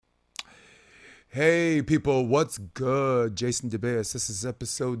Hey people, what's good? Jason DeBeas. This is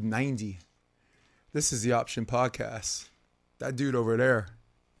episode 90. This is the Option Podcast. That dude over there,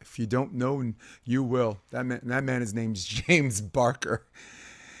 if you don't know, you will. That man, his name's James Barker.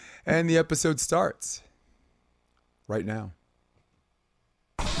 And the episode starts right now.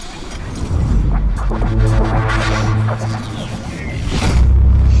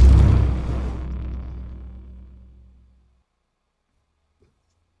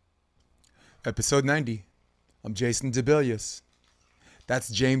 Episode 90. I'm Jason DeBelius. That's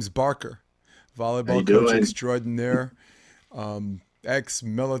James Barker, volleyball coach extraordinaire,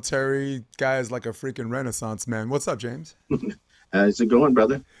 ex-military guy is like a freaking Renaissance man. What's up, James? How's it going,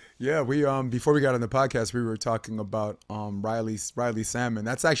 brother? Yeah, we before we got on the podcast, we were talking about Riley Salmon.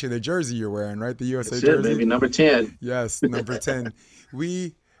 That's actually the jersey you're wearing, right? The USA That's jersey. it, baby. Number 10. Yes, number 10.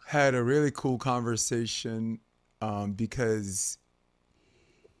 We had a really cool conversation because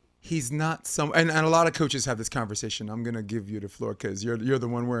he's not and a lot of coaches have this conversation. I'm gonna give you the floor because you're the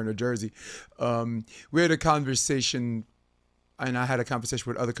one wearing a jersey. We had a conversation, and I had a conversation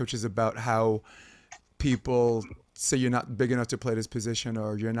with other coaches about how people say you're not big enough to play this position,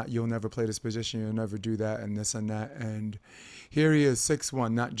 or you'll never play this position, you'll never do that, and this and that. And here he is,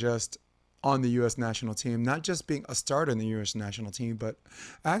 6'1", not just on the U.S. national team, not just being a starter in the U.S. national team, but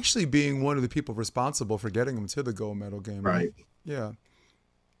actually being one of the people responsible for getting him to the gold medal game. Right. Yeah.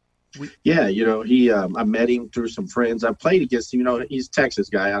 Yeah, he I met him through some friends. I played against him. He's a Texas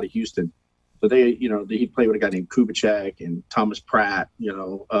guy out of Houston. So he played with a guy named Kubicek and Thomas Pratt,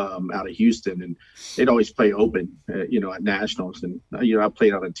 out of Houston, and they'd always play open, at nationals. And I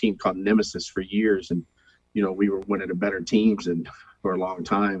played on a team called Nemesis for years, and we were one of the better teams and for a long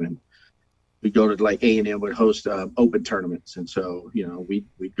time. And we'd go to like A&M would host open tournaments, and so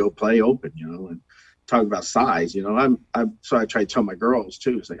we'd go play open, and talk about size. So I try to tell my girls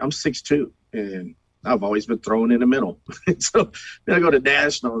too. It's like I'm 6'2", and I've always been thrown in the middle. So then I go to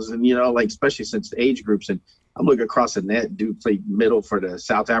nationals, and especially since the age groups, and I'm looking across the net. Dude played middle for the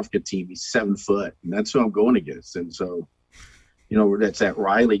South Africa team. He's 7 foot, and that's who I'm going against. And so, that's at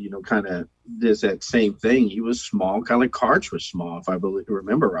Riley. Kind of does that same thing. He was small, kind of like Karch was small, if I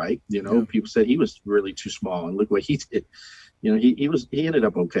remember right. Yeah. People said he was really too small, and look what he did. He ended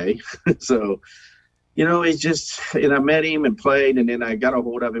up okay. So. It's just, and I met him and played, and then I got a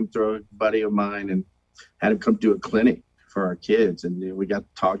hold of him through a buddy of mine and had him come do a clinic for our kids. And then we got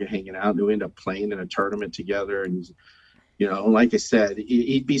talking, hanging out, and we ended up playing in a tournament together. And, like I said,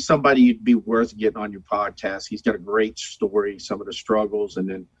 he'd be somebody you'd be worth getting on your podcast. He's got a great story, some of the struggles. And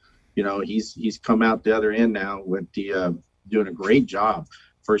then, he's come out the other end now with the doing a great job.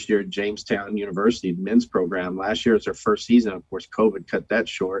 First year at Jamestown University, men's program. Last year was their first season. Of course, COVID cut that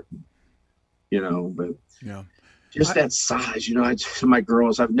short. But yeah, just that size, my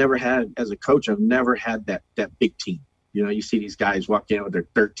girls, I've never had, as a coach, I've never had that big team. You see these guys walk in with their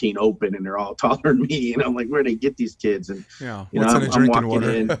 13 open and they're all taller than me. And I'm like, where do they get these kids? And, yeah, I'm walking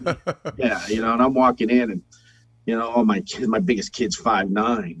water? in. Yeah. And I'm walking in and, all my kids, my biggest kid's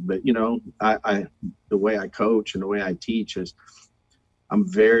 5'9", but I the way I coach and the way I teach is I'm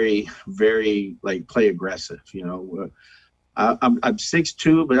very, very play aggressive, I'm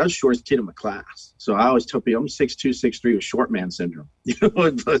 6'2", but I was the shortest kid in my class. So I always tell people I'm 6'2", 6'3" with short man syndrome.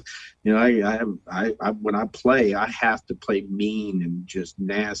 But when I play, I have to play mean and just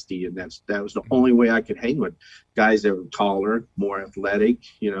nasty, and that was the only way I could hang with guys that were taller, more athletic,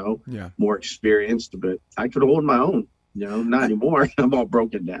 more experienced. But I could hold my own. Not anymore. I'm all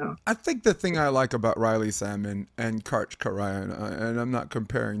broken down. I think the thing I like about Riley Salmon and Karch Karayan, and I'm not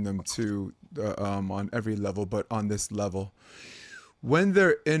comparing them to on every level, but on this level, when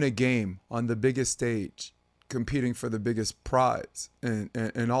they're in a game on the biggest stage, competing for the biggest prize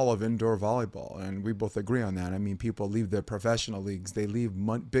in all of indoor volleyball, and we both agree on that. I mean, people leave their professional leagues, they leave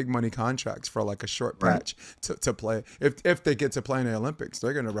big money contracts for like a short patch to play. If they get to play in the Olympics,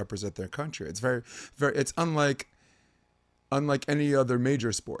 they're going to represent their country. It's very, very. It's unlike any other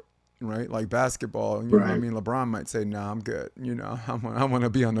major sport, right? Like basketball, I mean, LeBron might say, "Nah, I'm good." I want to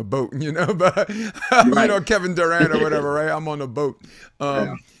be on the boat, but Kevin Durant or whatever, right? I'm on the boat.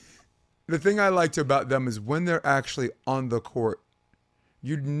 The thing I liked about them is when they're actually on the court,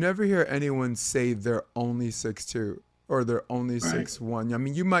 you'd never hear anyone say they're only 6'2" or they're only 6'1". I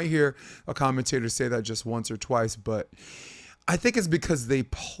mean, you might hear a commentator say that just once or twice, but I think it's because they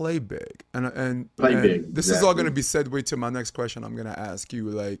play big, and play big. This is all going to be segue to my next question. I'm going to ask you.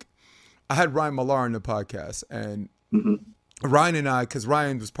 Like, I had Ryan Millar on the podcast, and Ryan and I, because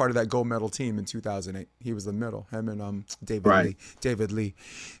Ryan was part of that gold medal team in 2008. He was the middle, him and David Lee,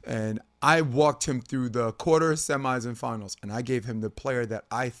 and I walked him through the quarters, semis, and finals, and I gave him the player that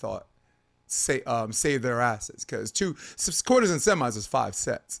I thought save their asses, because quarters and semis is 5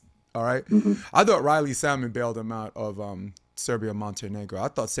 sets. All right. Mm-hmm. I thought Riley Salmon bailed them out of Serbia Montenegro. I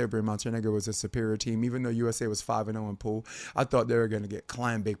thought Serbia Montenegro was a superior team, even though USA was 5-0 in pool. I thought they were going to get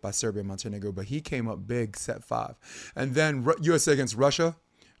clam baked by Serbia Montenegro, but he came up big, set 5. And then USA against Russia,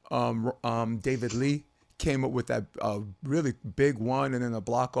 David Lee came up with that really big one, and then a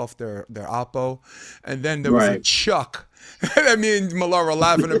block off their oppo. And then there was a chuck. I mean, Millar were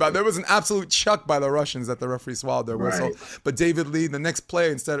laughing about. There was an absolute chuck by the Russians that the referee swallowed their whistle. But David Lee, the next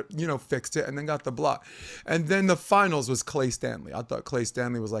play, instead of, fixed it and then got the block. And then the finals was Clay Stanley. I thought Clay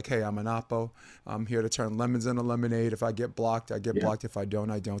Stanley was like, hey, I'm an oppo. I'm here to turn lemons into lemonade. If I get blocked, I get blocked. If I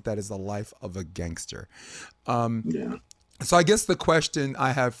don't, I don't. That is the life of a gangster. So I guess the question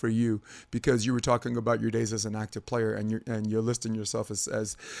I have for you, because you were talking about your days as an active player, and you're listing yourself as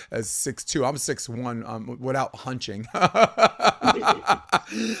 6'2". I'm 6'1", without hunching. I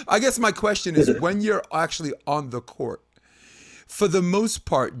guess my question is, when you're actually on the court, for the most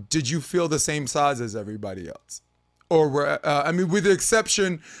part, did you feel the same size as everybody else, or with the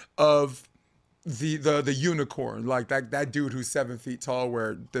exception of the unicorn, like that dude who's 7 feet tall,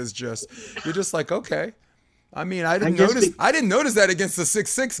 where you're just like, okay. I mean, I didn't notice that against the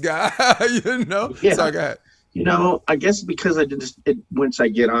 6'6" guy, Yeah. So go ahead. I guess because once I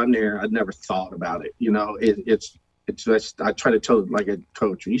get on there, I never thought about it. It's just, I try to tell like a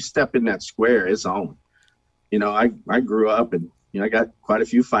coach, when you step in that square, it's on. I grew up and I got quite a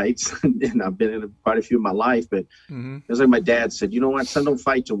few fights, and I've been in quite a few in my life. But it's like my dad said, you know what, son, don't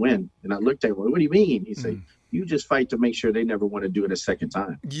fight to win. And I looked at him, what do you mean? He said, you just fight to make sure they never want to do it a second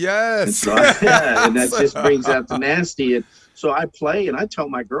time. Yes. And so, and that just brings out the nasty. And so I play, and I tell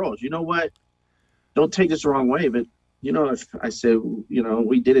my girls, you know what? Don't take this the wrong way, but if I said,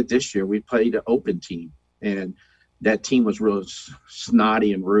 we did it this year. We played an open team, and that team was real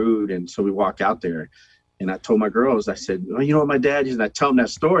snotty and rude. And so we walk out there, and I told my girls, I said, well, you know what, my dad is, and I tell them that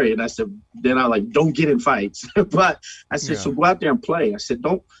story, and I said, then I don't get in fights. But I said, so go out there and play. I said,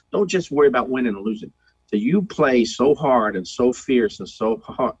 don't just worry about winning or losing. So you play so hard and so fierce and so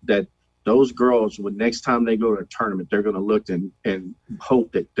hard that those girls, when next time they go to a tournament, they're going to look and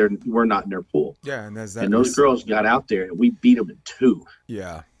hope that we're not in their pool. Yeah, and those girls got out there, and we beat them in 2.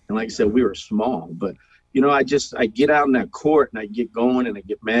 Yeah. And like I said, we were small, but I get out in that court, and I get going, and I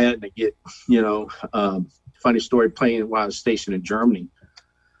get mad, and I get funny story, playing while I was stationed in Germany.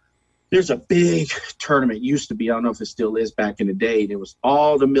 There's a big tournament, used to be, I don't know if it still is, back in the day. And it was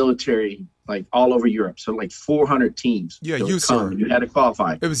all the military, like all over Europe. So like 400 teams. Yeah, USER. You had to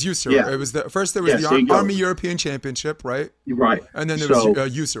qualify. It was USER. Yeah. It was the Army European Championship, right? Right. And then there was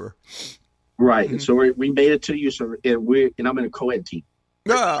USER. Right. And so we made it to USER, and I'm in a co-ed team.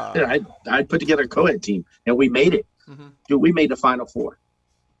 I put together a co-ed team, and we made it. Dude, we made the Final Four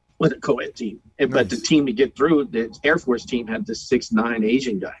with a co-ed team. But the team to get through, the Air Force team, had this 6'9"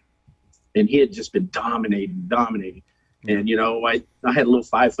 Asian guy. And he had just been dominating. And, I had a little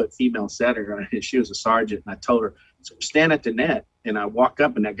 5-foot female setter, and she was a sergeant. And I told her, so stand at the net. And I walk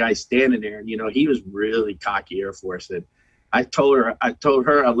up, and that guy's standing there. And, he was really cocky, Air Force. And I looked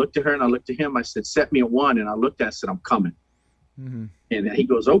at her, and I looked at him. I said, set me a 1. And I looked at it, I said, I'm coming. And he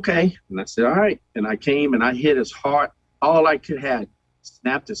goes, okay. And I said, all right. And I came, and I hit his heart. All I could have,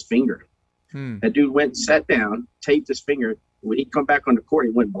 snapped his finger. That dude went and sat down, taped his finger. When he'd come back on the court,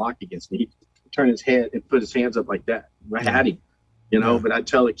 he wouldn't block against me. He'd turn his head and put his hands up like that. I had him, but I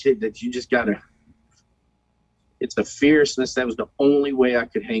tell the kid that you just got to – it's the fierceness. That was the only way I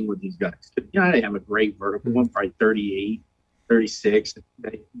could hang with these guys. I didn't have a great vertical. One probably 38, 36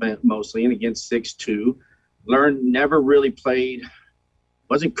 mostly, and against 6'2". Never really played,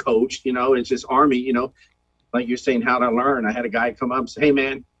 wasn't coached, it's just Army, like you're saying, how'd I learn? I had a guy come up and say, hey,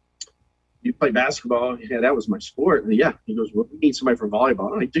 man, you play basketball? Yeah, that was my sport. And yeah. He goes, well, we need somebody for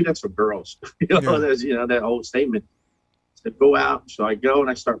volleyball. I'm like, dude, that's for girls. That's, that old statement. I said, go out. So I go and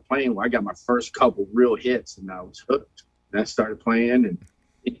I start playing. Well, I got my first couple real hits, and I was hooked. And I started playing, and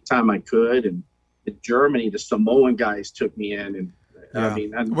anytime I could. And in Germany, the Samoan guys took me in. And I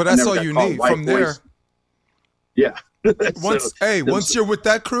mean, that's all you need from there. Yeah. Once you're with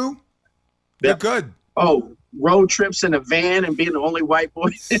that crew, you're good. Oh, road trips in a van and being the only white boy.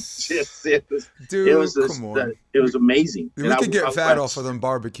 It was amazing. We could get fat off of them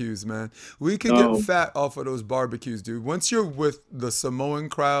barbecues, man. We could get fat off of those barbecues, dude. Once you're with the Samoan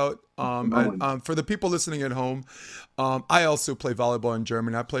crowd, for the people listening at home, I also play volleyball in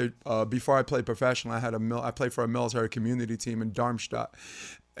Germany. I played before I played professional. I played for a military community team in Darmstadt.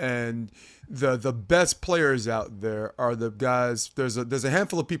 and the best players out there are the guys. There's a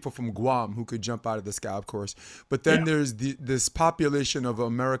handful of people from Guam who could jump out of the sky, of course, but then there's this population of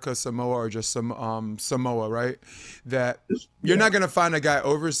America Samoa, or just some Samoa, right? That you're not gonna find a guy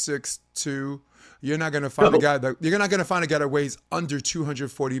over 6'2". You're not gonna find you're not gonna find a guy that weighs under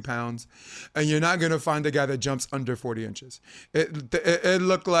 240 pounds, and you're not gonna find a guy that jumps under 40 inches. It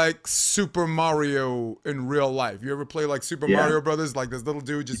looked like Super Mario in real life. You ever play like Super Mario Brothers? Like this little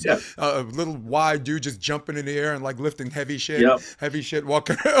dude, just a little wide dude, just jumping in the air and like lifting heavy shit,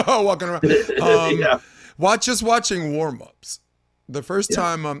 walking walking around. Watching warm ups. The first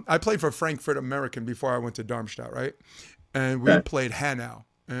time I played for Frankfurt American before I went to Darmstadt, right? And we played Hanau,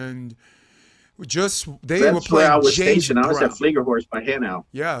 and were playing James Brown. I was at Fliegerhorst by Hanau.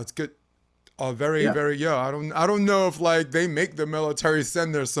 Yeah, it's good. Very. I don't know if like they make the military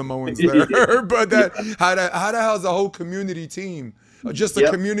send their Samoans there, but how the hell's a whole community team, just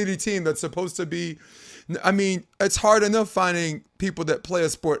a community team that's supposed to be. I mean, it's hard enough finding people that play a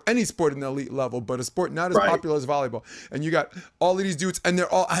sport, any sport in the elite level, but a sport not as popular as volleyball. And you got all of these dudes, and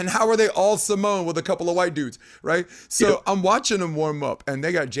how are they all Samoan with a couple of white dudes, right? So I'm watching them warm up, and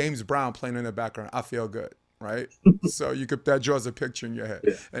they got James Brown playing in the background. I feel good, right? So that draws a picture in your head.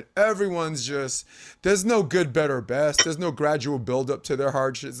 And everyone's just, there's no good, better, best. There's no gradual build up to their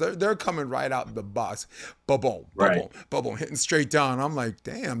hardships. They're coming right out of the box. Boom, boom, hitting straight down. I'm like,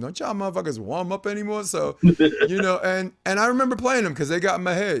 damn, don't y'all motherfuckers warm up anymore? So, and I remember playing them because they got in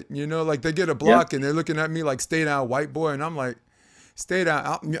my head, like they get a block and they're looking at me like, stay down, white boy. And I'm like, stay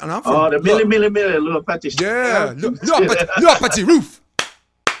down. And I'm from, the little patty. Yeah, little patty roof.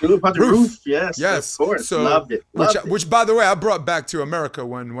 Roof. Yes, of course. So, loved it. Which, by the way, I brought back to America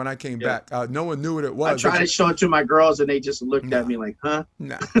when I came back. No one knew what it was. I tried to show it to my girls, and they just looked at me like, huh?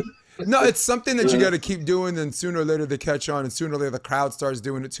 Nah. No, it's something that you got to keep doing, and sooner or later they catch on, and sooner or later the crowd starts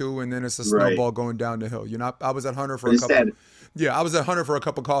doing it too, and then it's a snowball going down the hill. I was at Hunter for I was at Hunter for a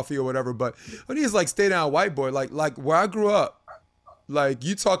cup of coffee or whatever, but when he's like, stay down, white boy, like where I grew up, like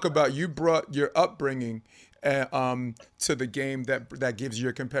you talk about, you brought your upbringing to the game that gives you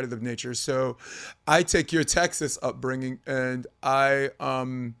a competitive nature. So I take your Texas upbringing and I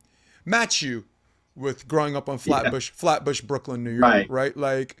match you with growing up on Flatbush, Brooklyn, New York, right?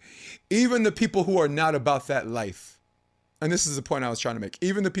 Like even the people who are not about that life, and this is the point I was trying to make,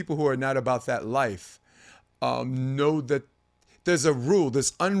 even the people who are not about that life know that there's a rule,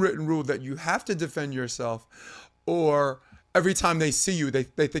 this unwritten rule that you have to defend yourself, or every time they see you, they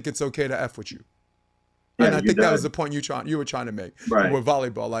think it's okay to F with you. And I think that was the point you were trying to make with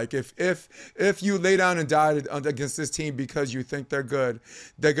volleyball. Like if you lay down and die against this team because you think they're good,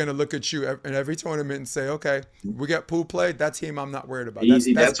 they're gonna look at you in every tournament and say, "Okay, we got pool play. That team I'm not worried about.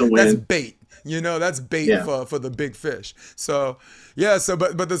 That's a win. That's bait. That's bait for the big fish." So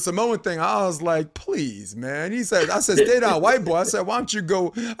but the Samoan thing, I was like, "Please, man." I said, "Stay down, white boy." I said, "Why don't you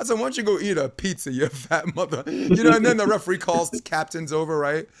go eat a pizza, you fat mother?" And then the referee calls the captains over,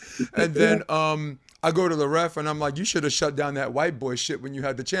 right? And then I go to the ref and I'm like, you should have shut down that white boy shit when you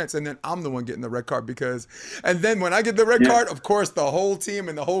had the chance. And then I'm the one getting the red card and then when I get the red card, of course, the whole team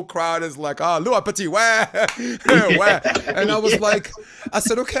and the whole crowd is like, Lua Petit, wah, wah. And I was like, I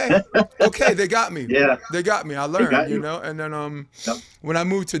said, okay, they got me. Yeah. They got me. I learned, And then when I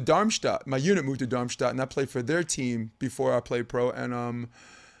moved to Darmstadt, my unit moved to Darmstadt and I played for their team before I played pro. And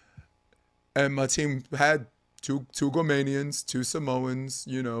my team had two Guamanians, two Samoans,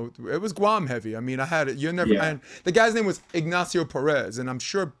 it was Guam heavy. I mean, I had it. And the guy's name was Ignacio Perez, and I'm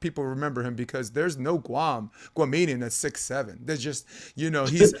sure people remember him because there's no Guamanian that's 6'7". There's just,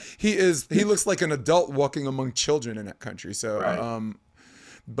 he looks like an adult walking among children in that country. So,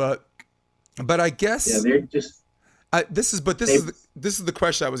 but I guess they're just. This is the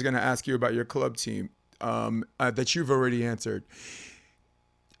question I was going to ask you about your club team, that you've already answered.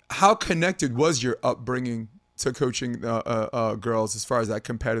 How connected was your upbringing to coaching girls as far as that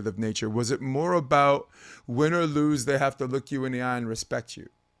competitive nature? Was it more about win or lose, they have to look you in the eye and respect you,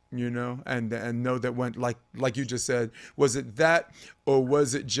 and know that when, like you just said, was it that, or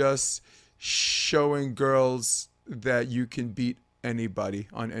was it just showing girls that you can beat anybody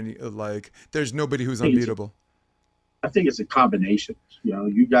on any, like there's nobody who's unbeatable? I think it's a combination.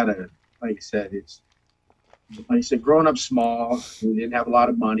 You gotta, like I said, growing up small, we didn't have a lot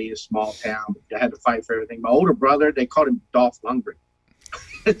of money, a small town. I had to fight for everything. My older brother, they called him Dolph Lundgren.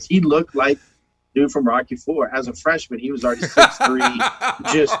 He looked like dude from Rocky IV. As a freshman, he was already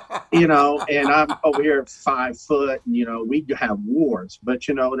 6'3", just, and I'm over here at 5 foot, and, we'd have wars. But,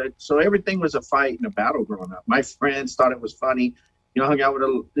 so everything was a fight and a battle growing up. My friends thought it was funny. Hung out with,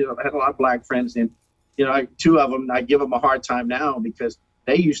 I had a lot of black friends, and, two of them, I give them a hard time now because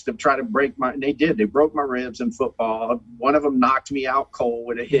they used to try to break my, and they broke my ribs in football. One of them knocked me out cold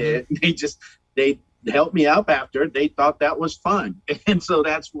with a hit. They helped me up after. They thought that was fun. And so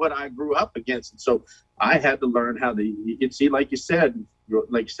that's what I grew up against. And so I had to learn how to, see, like you said,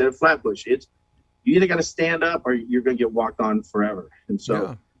 at Flatbush, you either got to stand up or you're going to get walked on forever. And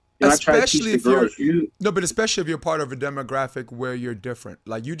so, especially if especially if you're part of a demographic where you're different.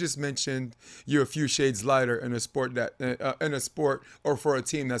 Like you just mentioned, you're a few shades lighter in a sport or for a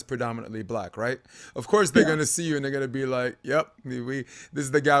team that's predominantly black, right? Of course, they're going to see you and they're going to be like, "Yep, this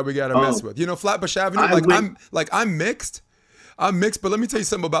is the guy we got to mess with." Flatbush Avenue. I'm mixed. But let me tell you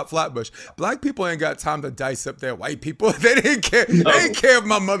something about Flatbush. Black people ain't got time to dice up their white people. They didn't care. No. They didn't care if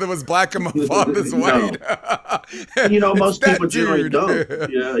my mother was black and my father's white. Most people generally don't.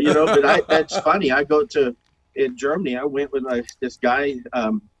 But that's funny. I go in Germany. I went with this guy,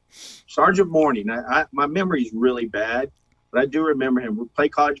 Sergeant Morning. My memory is really bad, but I do remember him. We play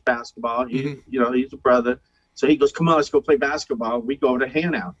college basketball. He's a brother. So he goes, "Come on, let's go play basketball." We go to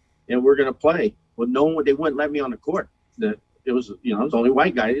Hanout, and we're gonna play. Well, they wouldn't let me on the court. It was only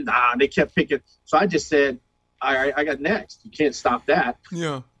white guy. They kept picking. So I just said, all right, I got next. You can't stop that.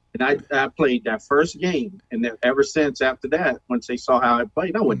 Yeah. And I played that first game. And then ever since after that, once they saw how I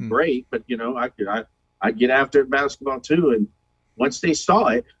played, I wasn't great, but I'd get after it basketball too. And once they saw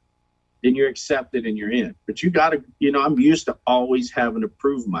it, then you're accepted and you're in. But you got to, I'm used to always having to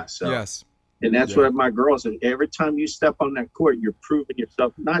prove myself. Yes. And that's what my girls said. Every time you step on that court, you're proving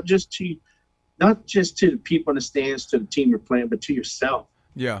yourself, not just to the people in the stands, to the team you're playing, but to yourself.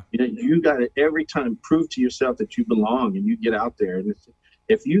 Yeah. You got to every time prove to yourself that you belong and you get out there. And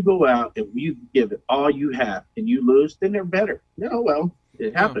if you go out and you give it all you have and you lose, then they're better.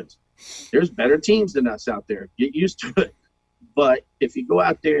 It happens. There's better teams than us out there. Get used to it. But if you go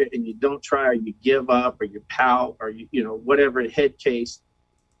out there and you don't try, or you give up, or you pout, or whatever head case,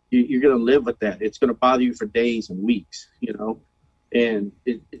 you're going to live with that. It's going to bother you for days and weeks, and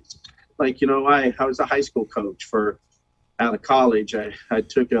it's like, I was a high school coach out of college. I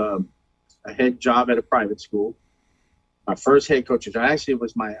took a head job at a private school. My first head coach, actually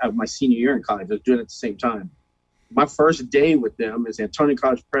was my senior year in college. I was doing it at the same time. My first day with them is Antonio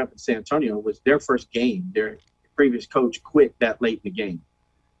College Prep in San Antonio was their first game. Their previous coach quit that late in the game.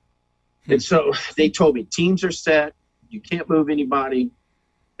 And so they told me, teams are set. You can't move anybody.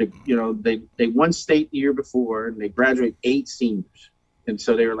 They won state the year before, and they graduate 8 seniors. And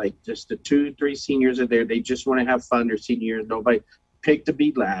so they were like, just the 2-3 seniors are there. They just want to have fun their senior year. Nobody picked to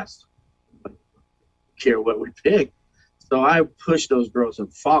be last. I don't care what we picked. So I pushed those girls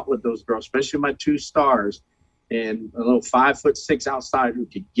and fought with those girls, especially my 2 stars and a little 5'6" outside who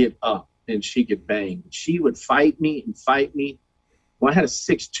could get up and she could bang. She would fight me. Well, I had a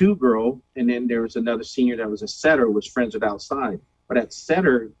 6'2" girl, and then there was another senior that was a setter, was friends with outside. But that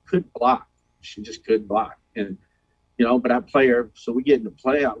setter could block. She just could block. And but I play her. So we get in the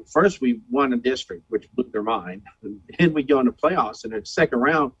playoff. First, we won a district, which blew their mind. And then we go into playoffs. And the second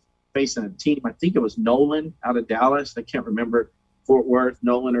round, facing a team, I think it was Nolan out of Dallas. I can't remember, Fort Worth,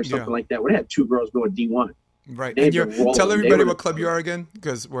 Nolan or something like that. We had 2 girls going D1. Right. And tell everybody what club you are again,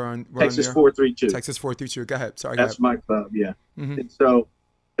 because we're Texas 432. Texas 432. Go ahead. Sorry. That's my club, yeah. Mm-hmm. And so,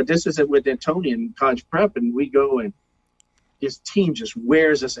 but this is with Antonio in college prep, and we go and his team just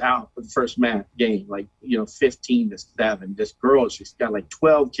wears us out for the first game, 15-7. This girl, she's got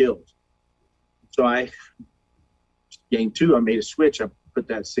 12 kills. So game 2, I made a switch. I put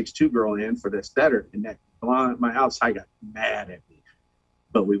that 6'2" girl in for the setter, and that my outside got mad at me.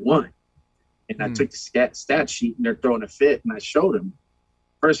 But we won. And I took the stat sheet, and they're throwing a fit, and I showed them.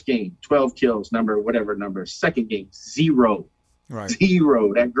 First game, 12 kills, whatever number. Second game, 0. Right.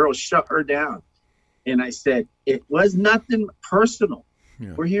 0. That girl shut her down. And I said, it was nothing personal.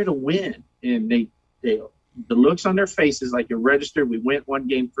 Yeah. We're here to win. And the looks on their faces, like you're registered. We went 1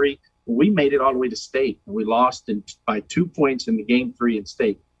 game 3. We made it all the way to state. And we lost by 2 points in the game 3 in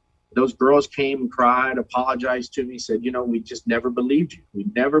state. Those girls came and cried, apologized to me, said, we just never believed you. We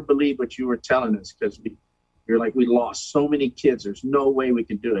never believed what you were telling us, because you're like, we lost so many kids. There's no way we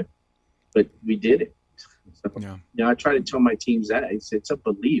could do it. But we did it. So, I try to tell my teams that. It's a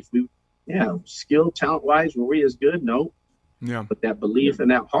belief. Skill, talent-wise, were we as good? No. Yeah. But that belief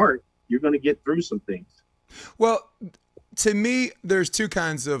and that heart, you're going to get through some things. Well, to me, there's 2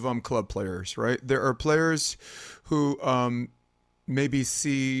 kinds of club players, right? There are players who maybe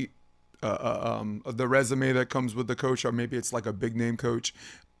see the resume that comes with the coach, or maybe it's like a big-name coach,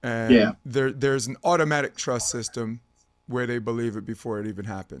 and there's an automatic trust system where they believe it before it even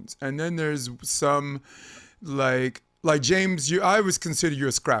happens. And then there's some, like James, I always consider you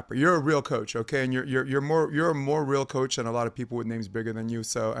a scrapper. You're a real coach, okay, and you're a more real coach than a lot of people with names bigger than you.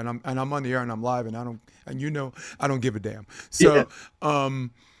 So, and I'm on the air and I'm live, and I don't give a damn. Yeah. So,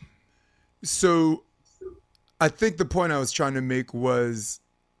 so I think the point I was trying to make was,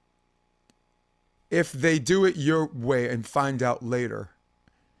 if they do it your way and find out later,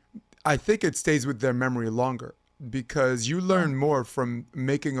 I think it stays with their memory longer, because you learn more from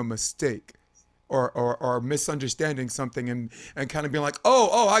making a mistake or misunderstanding something, and kind of being like,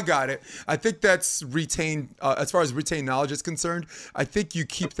 oh, I got it. I think that's retained, as far as retained knowledge is concerned. I think you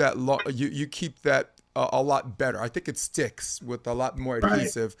keep that you keep that a lot better. I think it sticks with a lot more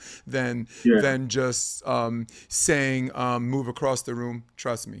adhesive than just saying move across the room.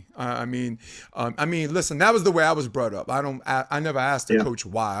 Trust me. I mean, listen, that was the way I was brought up. I never asked a coach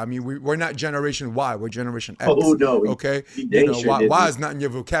why. I mean, we're not Generation Y. We're Generation X. Oh no. Okay. Why is not in your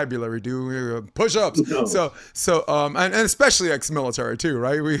vocabulary, dude. Push-ups. No. So and especially ex-military too,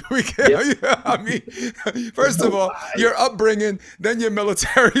 right? We can, I mean, first of all, your upbringing, then your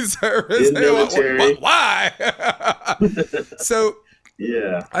military service. Why? So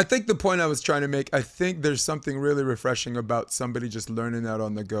yeah, I think the point I was trying to make, I think there's something really refreshing about somebody just learning that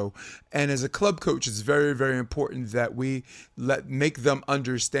on the go. And as a club coach, it's very, very important that we make them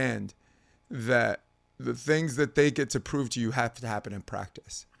understand that the things that they get to prove to you have to happen in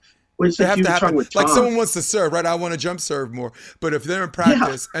practice. They have to happen. Like someone wants to serve, right? I want to jump serve more. But if they're in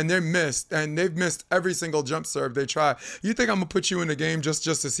practice and they've missed every single jump serve they try, you think I'm gonna put you in the game just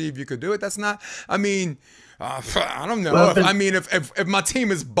to see if you could do it? That's not. I mean, I don't know. Well, if my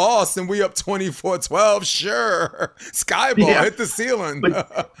team is boss and we up 24-12, sure, skyball hit the ceiling.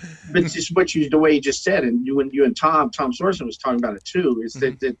 But just the way you just said, and you and Tom Sorensen was talking about it too, is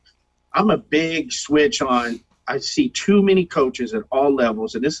that I'm a big switch on. I see too many coaches at all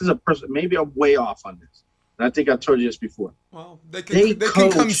levels, and this is a person, maybe I'm way off on this, and I think I told you this before. Well, they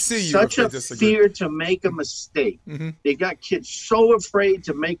can come see you. Such a fear to make a mistake. Mm-hmm. They got kids so afraid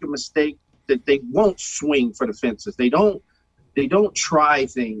to make a mistake that they won't swing for the fences. They don't try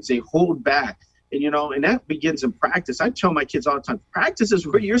things. They hold back. And, and that begins in practice. I tell my kids all the time, practice is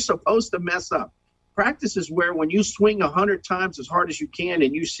where you're supposed to mess up. Practice is where when you swing 100 times as hard as you can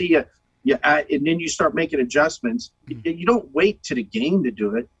and you see and then you start making adjustments. You don't wait to the game to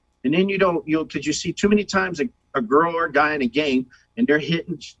do it. And then because you see too many times a girl or a guy in a game and they're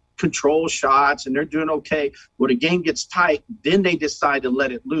hitting control shots and they're doing okay. Well, the game gets tight, then they decide to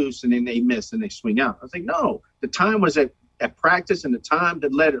let it loose and then they miss and they swing out. I was like, no, the time was at practice and the time to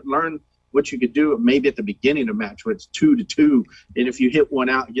let it learn what you could do. Maybe at the beginning of the match where it's 2-2. And if you hit one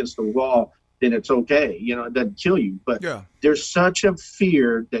out against the wall, then it's okay. It doesn't kill you. But there's such a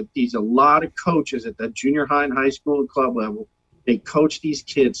fear that a lot of coaches at the junior high and high school and club level, they coach these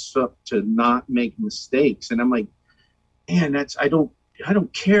kids to not make mistakes. And I'm like, man, I don't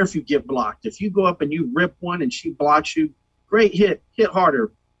care if you get blocked. If you go up and you rip one and she blocks you, great hit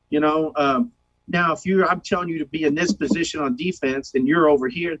harder. Now I'm telling you to be in this position on defense and you're over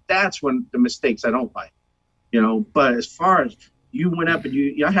here, that's when the mistakes I don't like. But as far as you went up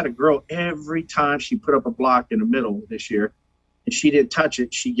and I had a girl every time she put up a block in the middle this year and she didn't touch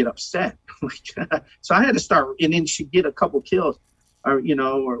it, she'd get upset. So I had to start, and then she'd get a couple kills or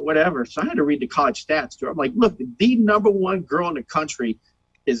whatever. So I had to read the college stats to her. I'm like, look, the number one girl in the country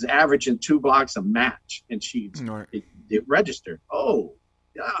is averaging 2 blocks a match. And it registered. Oh,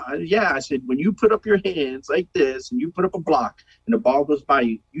 yeah. I said, when you put up your hands like this and you put up a block and the ball goes by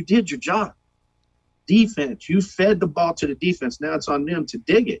you, you did your job. Defense, you fed the ball to the defense. Now it's on them to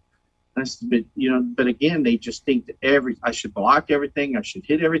dig it. But again, they just think that I should block everything. I should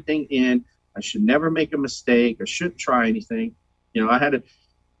hit everything in. I should never make a mistake. I shouldn't try anything. I had to,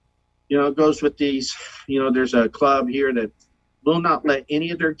 it goes with these, there's a club here that will not let any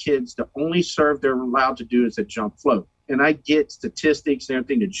of their kids, the only serve they're allowed to do is a jump float. And I get statistics and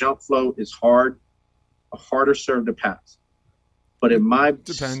everything. The jump float is a harder serve to pass. But in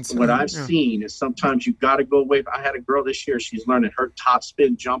what I've seen is sometimes you got to go away. I had a girl this year. She's learning her top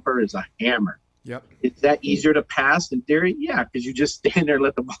spin jumper is a hammer. Yep. Is that easier to pass in theory? Yeah, because you just stand there and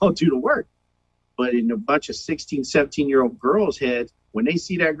let the ball do the work. But in a bunch of 16, 17-year-old girls' heads, when they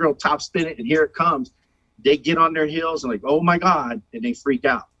see that girl top spin it and here it comes, they get on their heels and like, oh, my God, and they freak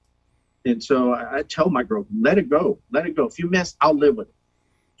out. And so I tell my girl, let it go. Let it go. If you miss, I'll live with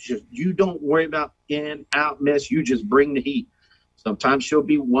it. You don't worry about in, out, miss. You just bring the heat. Sometimes she'll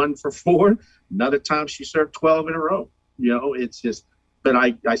be 1 for 4. Another time she served 12 in a row. It's just, but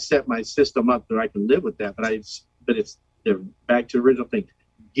I set my system up that I can live with that. But it's back to the original thing,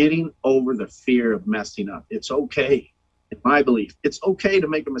 getting over the fear of messing up. It's okay. in my belief. It's okay to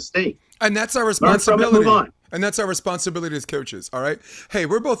make a mistake. And that's our Learn from it, responsibility. move on. And that's our responsibility as coaches, all right? Hey,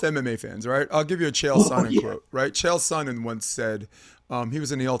 we're both MMA fans, all right? I'll give you a Chael Sonnen quote, right? Chael Sonnen once said, he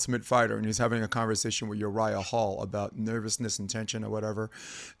was in The Ultimate Fighter, and he's having a conversation with Uriah Hall about nervousness and tension or whatever.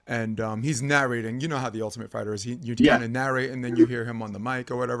 And he's narrating. You know how The Ultimate Fighter is. You kind of narrate, and then you hear him on the mic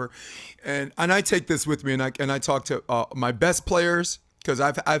or whatever. And I take this with me, and I talk to my best players, because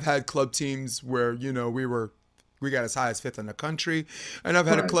I've had club teams where, you know, we got as high as 5th in the country. And I've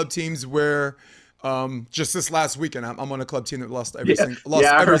had club teams where just this last weekend, I'm on a club team that lost every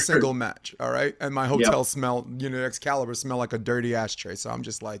single match. All right. And my hotel smelled, you know, Excalibur smelled like a dirty ashtray. So I'm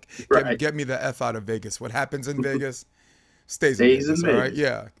just like, get me the F out of Vegas. What happens in Vegas stays in Vegas. All right.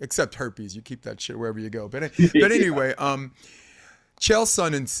 Yeah. Except herpes. You keep that shit wherever you go. But anyway, Chael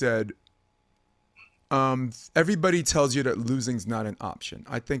Sonnen said, everybody tells you that losing's not an option.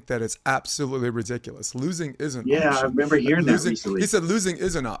 I think that it's absolutely ridiculous. Losing isn't an option. I remember hearing that recently. He said losing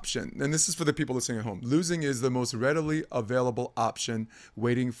is an option. And this is for the people listening at home. Losing is the most readily available option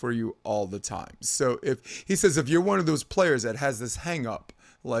waiting for you all the time. So if you're one of those players that has this hang up,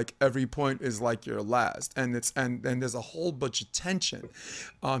 like every point is like your last, and there's a whole bunch of tension.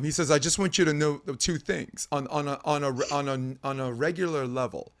 He says, I just want you to know two things on a regular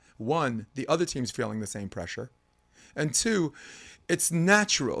level. One, the other team's feeling the same pressure, and two, it's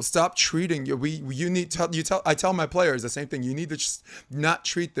natural. Stop treating I tell my players the same thing. You need to just not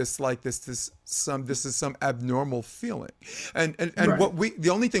treat this like this is some abnormal feeling. And the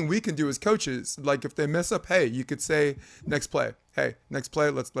only thing we can do as coaches, like if they mess up, hey, you could say next play,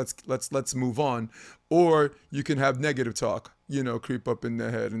 let's move on, or you can have negative talk, you know, creep up in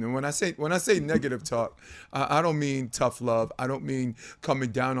their head. And then when I say negative talk, I don't mean tough love. I don't mean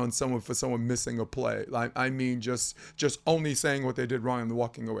coming down on someone for someone missing a play. Like I mean just only saying what they did wrong and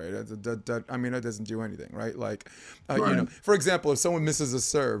walking away. That doesn't do anything, right? Like, you know, for example, if someone misses a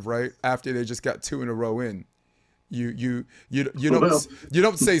serve, right, after they just got 2 in a row in, you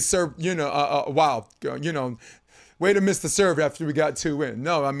don't say serve, you know, wow, you know, way to miss the serve after we got 2 in.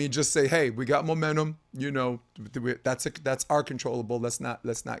 No, I mean, just say, hey, we got momentum. You know, that's our controllable. Let's not.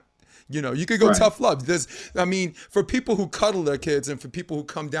 You know, you could go tough love. For people who cuddle their kids and for people who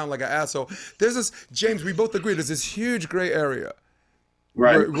come down like an asshole, there's this, James, we both agree, there's this huge gray area.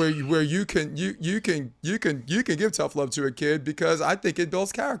 Right. Where you can give tough love to a kid, because I think it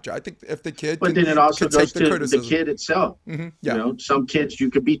builds character. I think if the kid then it also goes to the kid itself. Mm-hmm. Yeah. You know, some kids you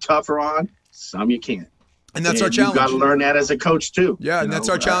could be tougher on, some you can't. And that's our challenge. You've got to learn that as a coach too. Yeah, and that's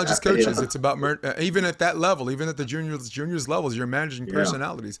our challenge as coaches. It's about even at that level, even at the juniors levels, you're managing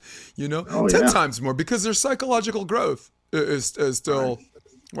personalities. You know, 10 times more, because their psychological growth is still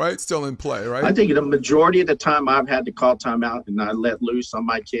still in play. Right. I think the majority of the time I've had to call timeout and I let loose on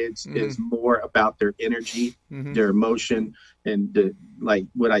my kids is more about their energy, their emotion, and like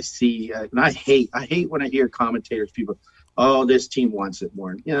what I see. And I hate when I hear commentators, people, oh, this team wants it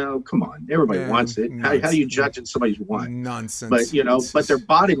more. You know, come on. Everybody wants it. How do you judge in somebody's want? Nonsense. But, you know, their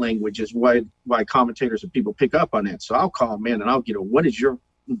body language is why commentators and people pick up on that. So I'll call them in and I'll get what is your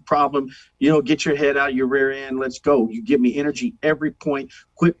problem? You know, get your head out of your rear end. Let's go. You give me energy every point.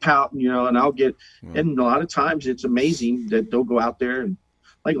 Quit pouting, you know, and I'll get and a lot of times it's amazing that they'll go out there and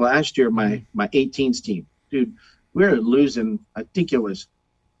like last year, my 18s team, dude, we were losing, I think it was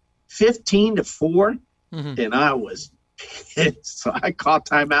 15-4, and I was so I called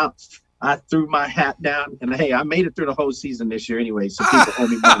timeout. I threw my hat down, and hey, I made it through the whole season this year anyway, so people owe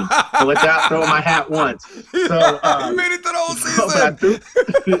me money. So without throwing my hat once. So you made it through the whole season.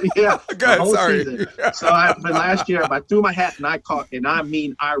 Season. So but last year I threw my hat and I caught, and I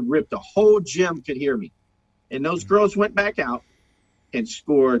ripped, the whole gym could hear me. And those girls went back out and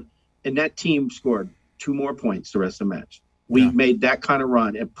scored, and that team scored 2 more points the rest of the match. We made that kind of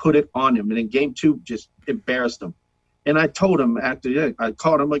run and put it on them, and in game 2 just embarrassed them. And I told him after that, I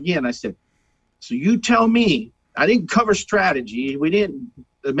called him again. I said, so you tell me, I didn't cover strategy. We didn't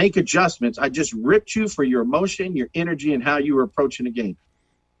make adjustments. I just ripped you for your emotion, your energy, and how you were approaching the game.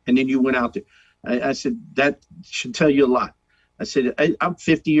 And then you went out there. I said, that should tell you a lot. I said, I'm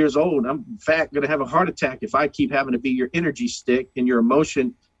 50 years old. I'm in fact going to have a heart attack if I keep having to be your energy stick and your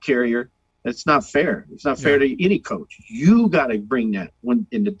emotion carrier. That's not fair. It's not fair to any coach. You got to bring that.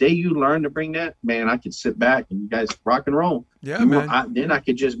 In the day you learn to bring that, man, I could sit back and you guys rock and roll. Yeah, man. Then I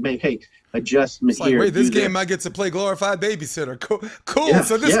could just make, adjustment here. Wait, this game I get to play glorified babysitter. Cool. Yeah,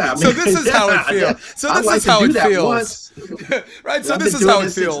 so this is how it feels. So this is how it feels. Right. So this is how it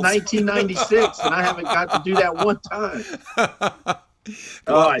feels. Since 1996, and I haven't got to do that one time.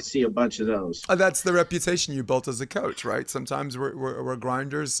 Oh, Well, I see a bunch of those. that's the reputation you built as a coach, right? Sometimes we're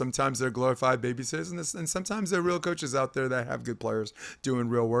grinders, sometimes they're glorified babysitters, and sometimes there are real coaches out there that have good players doing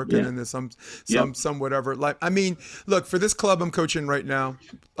real work, and Yeah. then there's Yep. some whatever. Like, I mean, look, for this club I'm coaching right now,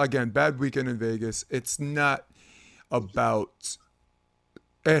 again, bad weekend in Vegas. It's not about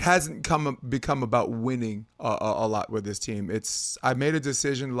it hasn't become about winning a lot with this team. It's I made a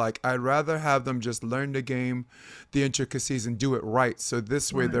decision like I'd rather have them just learn the game, the intricacies, and do it right. So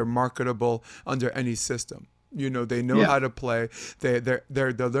this way Right. they're marketable under any system. You know, they know Yeah. how to play. They're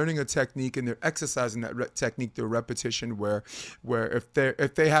learning a technique and they're exercising that technique through repetition. Where if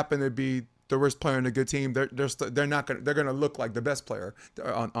they happen to be the worst player in a good team, they're not gonna they're gonna look like the best player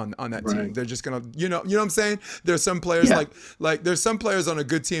on that team. Right. They're just gonna you know what I'm saying. There's some players Yeah. like there's some players on a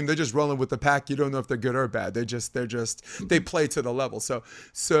good team. They're just rolling with the pack. You don't know if they're good or bad. They play to the level.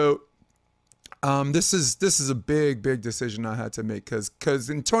 This is a big decision I had to make because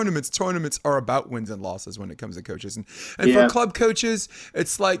in tournaments are about wins and losses when it comes to coaches and for Yeah. club coaches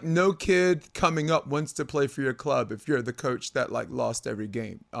it's like no kid coming up wants to play for your club if you're the coach that like lost every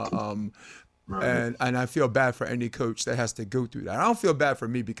game. Right. And I feel bad for any coach that has to go through that. I don't feel bad for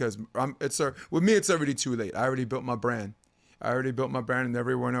me because with me it's already too late. I already built my brand. And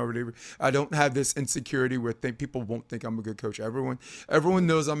everyone already. I don't have this insecurity where people won't think I'm a good coach. Everyone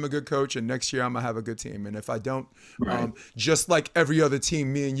knows I'm a good coach, and next year I'm gonna have a good team. And if I don't, Right. just like every other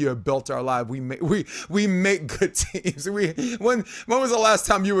team, me and you have built our life. We make good teams. When was the last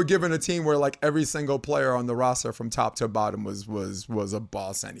time you were given a team where like every single player on the roster from top to bottom was a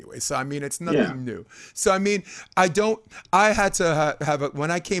boss anyway? So I mean, it's nothing Yeah. new. So I mean, I had to have when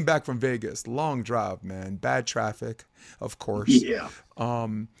I came back from Vegas, long drive, man, bad traffic. Of course. Yeah.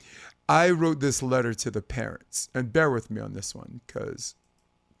 I wrote this letter to the parents, and bear with me on this one, because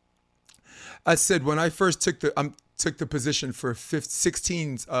I said when I first took the position for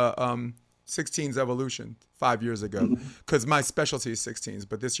 16's evolution 5 years ago, because my specialty is 16's,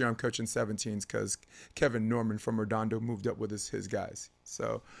 but this year I'm coaching 17's because Kevin Norman from Redondo moved up with his guys.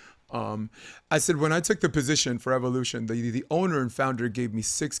 So I said when I took the position for Evolution, the owner and founder gave me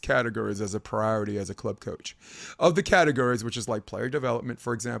 6 categories as a priority as a club coach. Of the categories, which is like player development,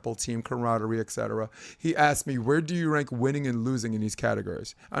 for example, team camaraderie, etc., he asked me, where do you rank winning and losing in these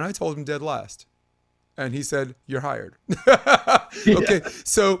categories? And I told him dead last. And he said, you're hired. Okay,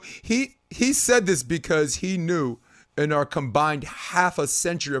 so he said this because he knew in our combined half a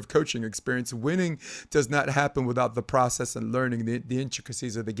century of coaching experience, winning does not happen without the process and learning the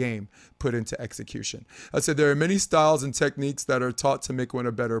intricacies of the game put into execution. I said there are many styles and techniques that are taught to make one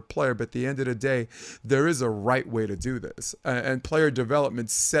a better player, but at the end of the day, there is a right way to do this. And player development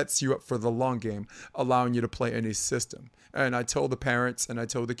sets you up for the long game, allowing you to play any system. And I told the parents and I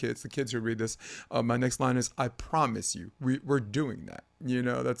told the kids who read this, my next line is, I promise you, we're doing that. You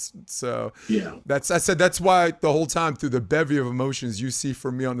know, Yeah. I said that's why the whole time through the bevy of emotions you see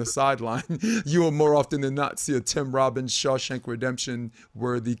from me on the sideline, you will more often than not see a Tim Robbins Shawshank Redemption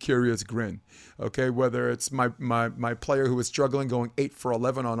worthy curious grin. Okay, whether it's my player who was struggling going 8 for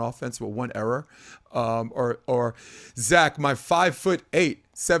 11 on offense with 1 error, or Zach, my 5'8"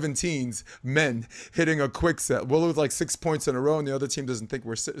 17s men hitting a quick set. We'll lose like 6 points in a row, and the other team doesn't think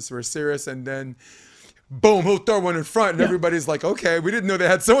we're serious, and then boom, he'll throw one in front, and everybody's like, okay, we didn't know they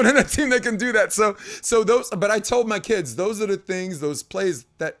had someone on that team that can do that. So those, but I told my kids, those are the things, those plays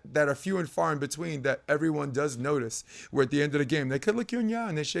that are few and far in between that everyone does notice. Where at the end of the game, they could look you in the eye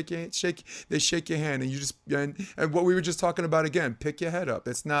and they shake your hand, and you just and what we were just talking about again, pick your head up.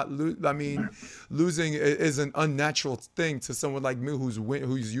 It's not, losing is an unnatural thing to someone like me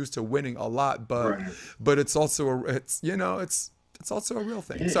who's used to winning a lot, but it's also it's also a real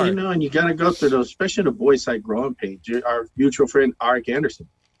thing. Sorry. You know, and you got to go through those, especially the boys' side growing pains. Our mutual friend, Arik Anderson,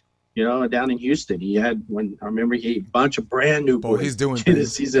 you know, down in Houston, he had I remember he had a bunch of brand new boys. He's doing in the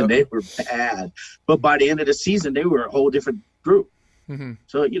season. They were bad. But by the end of the season, they were a whole different group. Mm-hmm.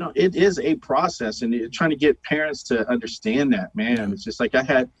 So, you know, it is a process, and trying to get parents to understand that, man. Yeah. It's just like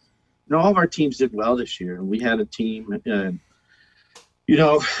all of our teams did well this year. And we had a team,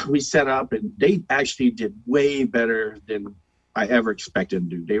 we set up, and they actually did way better than I ever expected them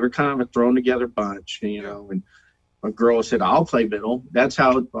to do. They were kind of a thrown together bunch, and a girl said, I'll play middle. That's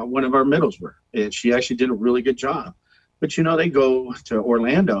how one of our middles were. And she actually did a really good job. But, they go to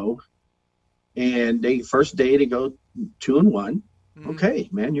Orlando, and first day they go 2-1. Mm-hmm. Okay,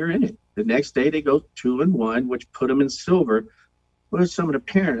 man, you're in it. The next day they go 2-1, which put them in silver. Well, some of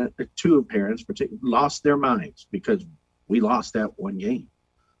the two parents lost their minds because we lost that one game.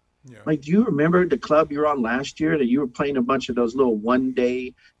 Yeah. Like, do you remember the club you were on last year that you were playing a bunch of those little one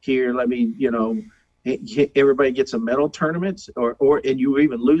day here? everybody gets a medal tournaments, and you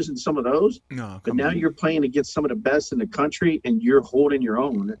even losing some of those. No, but now you're playing against some of the best in the country, and you're holding your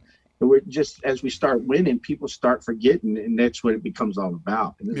own. And we're just, as we start winning, people start forgetting, and that's what it becomes all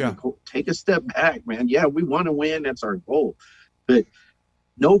about. And yeah. Take a step back, man. Yeah, we want to win. That's our goal. But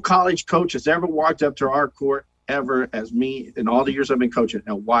no college coach has ever walked up to our court ever as me in all the years I've been coaching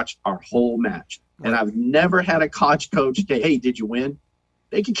and watched our whole match. Right. And I've never had a college coach say, hey, did you win?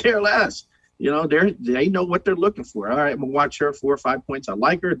 They can care less. They know what they're looking for. All right, I'm going to watch her 4 or 5 points. I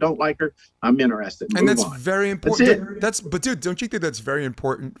like her, don't like her. I'm interested. And that's very important. But dude, don't you think that's very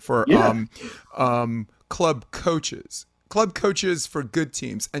important for club coaches? Club coaches for good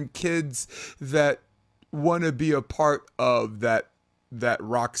teams and kids that want to be a part of that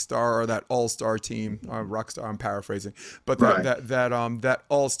rock star or that all-star team. Rock star, I'm paraphrasing, but that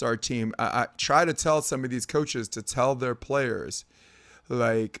all-star team. I try to tell some of these coaches to tell their players,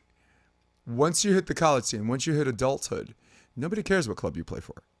 like, once you hit the college team, once you hit adulthood, nobody cares what club you play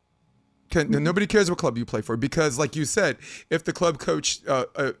for. Nobody cares what club you play for, because, like you said, if the club coach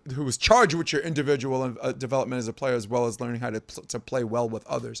who was charged with your individual development as a player, as well as learning how to play well with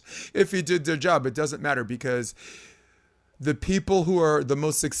others, if he did their job, it doesn't matter, because the people who are the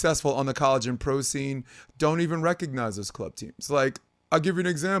most successful on the college and pro scene don't even recognize those club teams. Like, I'll give you an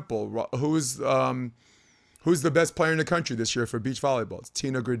example. Who's the best player in the country this year for beach volleyball? It's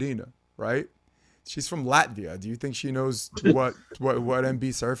Tina Gradina, right? She's from Latvia. Do you think she knows what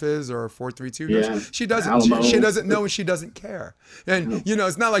MB surf is or 432? Yeah. No, she doesn't. She doesn't know, and she doesn't care. And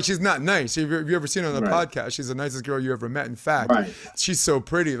it's not like she's not nice. Have you ever seen her on the podcast? She's the nicest girl you ever met. In fact, she's so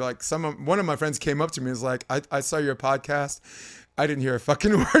pretty. Like, one of my friends came up to me and was like, I saw your podcast. I didn't hear a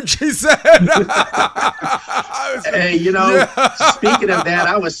fucking word she said. Hey, speaking of that,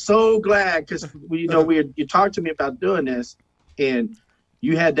 I was so glad, because you talked to me about doing this, and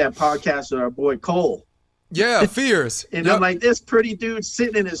you had that podcast with our boy Cole. Yeah, Fears. And I'm like, this pretty dude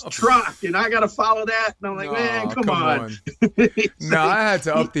sitting in his truck, and I got to follow that. And I'm like, man, come on. No, I had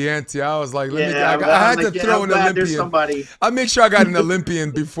to up the ante. I was like, I had to throw an Olympian. Somebody. I make sure I got an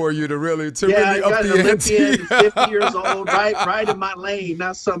Olympian before you to really up the ante. 50 years old, right in my lane,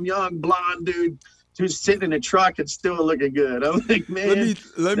 not some young blonde dude who's sitting in a truck and still looking good. I'm like, man,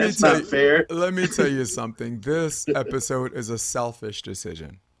 that's not fair. Let me tell you something. This episode is a selfish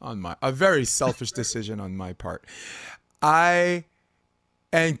decision a very selfish decision on my part. I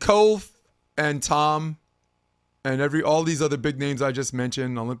and Cole and Tom and all these other big names I just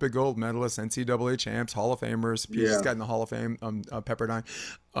mentioned, Olympic gold medalists, NCAA champs, Hall of Famers, just got in the Hall of Fame, Pepperdine,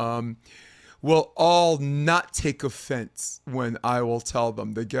 will all not take offense when I will tell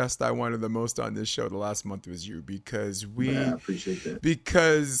them the guest I wanted the most on this show the last month was you, because I appreciate that.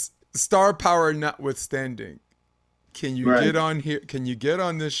 Because star power notwithstanding, can you get on here? Can you get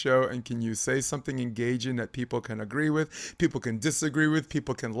on this show and can you say something engaging that people can agree with, people can disagree with,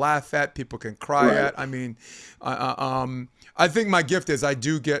 people can laugh at, people can cry at? I mean, I think my gift is I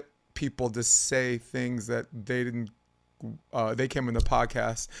do get people to say things that they didn't. They came in the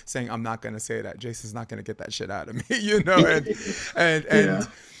podcast saying, I'm not going to say that. Jason's not going to get that shit out of me,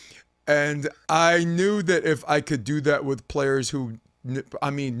 and I knew that if I could do that with players who,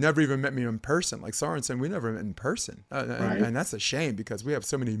 never even met me in person, like Sorensen, we never met in person. And that's a shame, because we have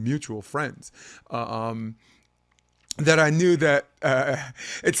so many mutual friends. That I knew that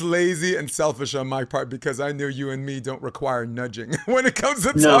it's lazy and selfish on my part, because I knew you and me don't require nudging when it comes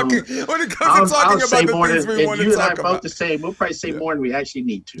to talking. When it comes to talking about the things we want to talk about. You and I are both the same. We'll probably say more than we actually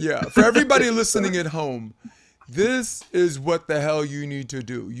need to. Yeah. For everybody listening at home, this is what the hell you need to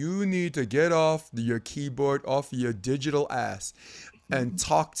do. You need to get off your keyboard, off your digital ass, and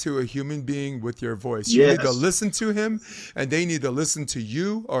talk to a human being with your voice. You need to listen to him, and they need to listen to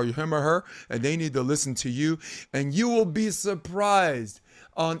you, or him or her, and they need to listen to you. And you will be surprised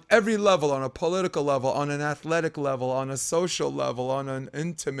on every level, on a political level, on an athletic level, on a social level, on an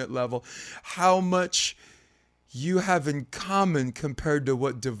intimate level, how much you have in common compared to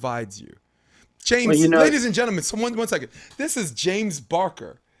what divides you. James, ladies and gentlemen, one second. This is James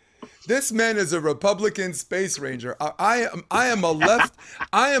Barker. This man is a Republican space ranger. I am a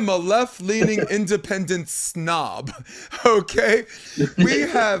left-leaning independent snob. Okay,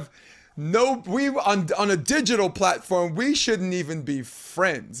 on a digital platform, we shouldn't even be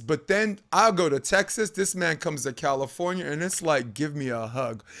friends. But then I'll go to Texas. This man comes to California, and it's like, give me a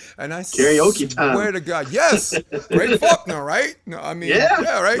hug. And I karaoke swear to God, yes, Greg Faulkner, right? No, I mean,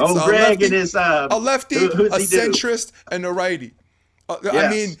 right. Oh, so Greg and his a lefty, a centrist, and a righty. I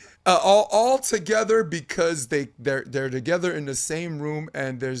mean, all together, because they're together in the same room,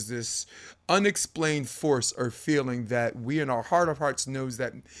 and there's this unexplained force or feeling that we in our heart of hearts knows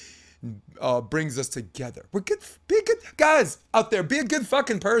that brings us together. We're good. Be a good guys out there. Be a good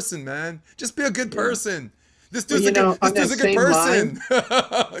fucking person, man. Just be a good person. This dude's a good person.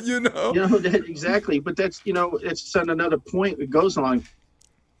 That exactly. But that's, it's another point that goes on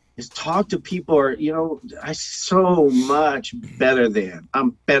is talk to people or, I so much better than,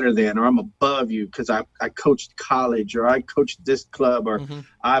 I'm better than, or I'm above you because I coached college or I coached this club or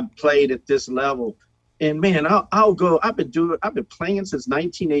I played at this level. And man, I'll go, I've been playing since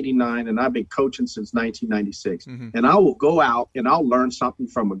 1989 and I've been coaching since 1996. And I will go out and I'll learn something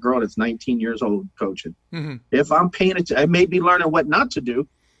from a girl that's 19 years old coaching. If I'm paying attention, I may be learning what not to do,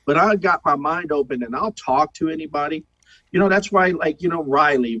 but I got my mind open and I'll talk to anybody. That's why,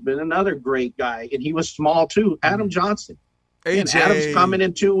 Riley, been another great guy, and he was small too. Adam Johnson. AJ. And Adam's coming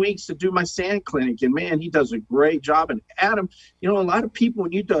in 2 weeks to do my sand clinic, and man, he does a great job. And Adam, a lot of people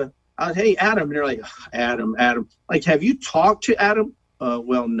when you do, hey Adam, and they're like, Adam, like, have you talked to Adam?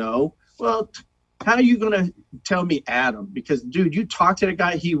 Well, no. Well, how are you gonna tell me Adam? Because dude, you talk to the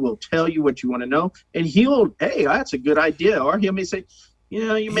guy, he will tell you what you want to know, and hey, that's a good idea, or he may say,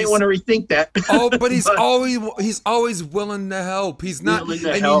 you may want to rethink that. But he's always willing to help. He's not,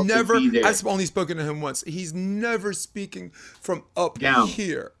 I've only spoken to him once. He's never speaking from up down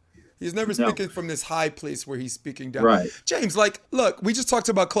here. He's never speaking from this high place where he's speaking down. Right. James, look, we just talked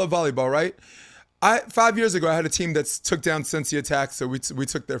about club volleyball, right? 5 years ago, I had a team that took down Cincy Attack, so we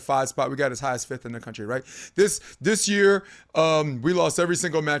took their 5 spot. We got as high as 5th in the country, right? This year, we lost every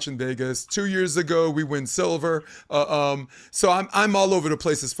single match in Vegas. 2 years ago, we win silver. So I'm all over the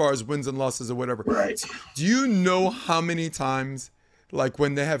place as far as wins and losses or whatever. Right. Do you know how many times, like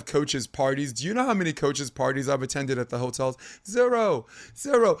when they have coaches parties, do you know how many coaches parties I've attended at the hotels? Zero.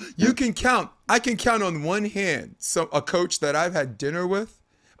 You can count. I can count on one hand a coach that I've had dinner with.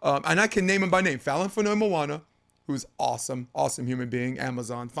 And I can name him by name. Fallon Fonomoana, who's awesome human being,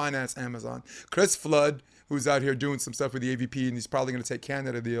 finance Amazon. Chris Flood, who's out here doing some stuff with the AVP, and he's probably going to take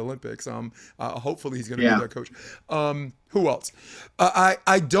Canada to the Olympics. Hopefully he's going to be their coach. Who else?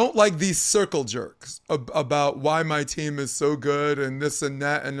 I don't like these circle jerks about why my team is so good and this and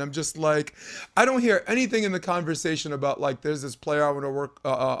that. And I'm just like, I don't hear anything in the conversation about like, there's this player I want to work.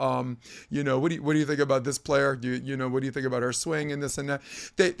 What do you think about this player? What do you think about her swing and this and that?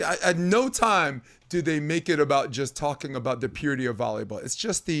 At no time do they make it about just talking about the purity of volleyball. It's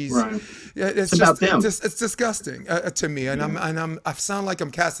just these. Right. It's about them. It's disgusting to me, and I sound like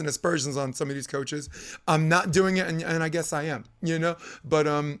I'm casting aspersions on some of these coaches. I'm not doing it, and I guess I am, but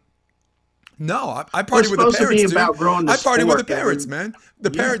no, I party with the parents, dude. I party with the parents, man.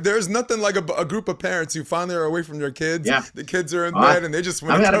 There's nothing like a group of parents who finally are away from their kids. Yeah. The kids are in bed and they just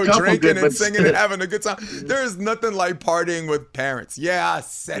want to go drinking and singing and having a good time. There's nothing like partying with parents. Yeah, I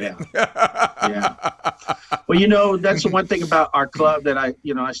said it. Well, that's the one thing about our club that I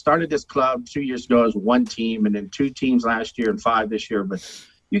started this club 2 years ago as one team and then 2 teams last year and 5 this year, but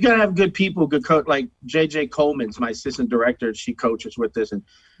you got to have good people, good coach. Like JJ Coleman's my assistant director. She coaches with us. And,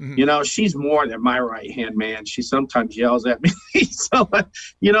 she's more than my right-hand man. She sometimes yells at me. So, but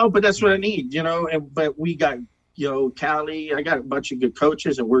that's what I need, but we got, Callie, I got a bunch of good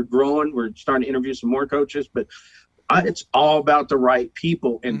coaches and we're growing. We're starting to interview some more coaches, but it's all about the right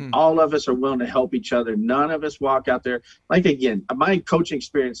people. And all of us are willing to help each other. None of us walk out there. Like, again, my coaching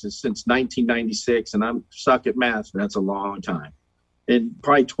experience is since 1996 and I'm suck at math. That's a long time. And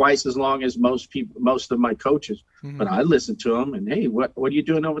probably twice as long as most of my coaches. But I listen to them and, hey, what are you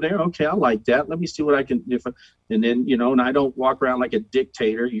doing over there? Okay, I like that. Let me see what I can do. And then, and I don't walk around like a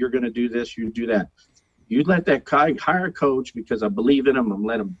dictator. You're going to do this, you do that. You let that guy hire a coach because I believe in them and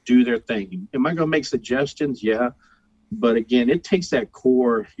let them do their thing. Am I going to make suggestions? Yeah. But again, it takes that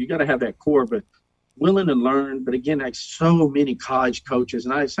core. You got to have that core, but willing to learn. But again, like so many college coaches,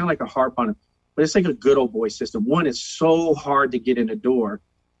 and I sound like a harp on it, but it's like a good old boy system. One, it's so hard to get in the door.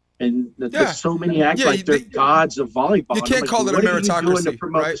 And there's so many act like they're gods of volleyball. You can't call it a meritocracy, to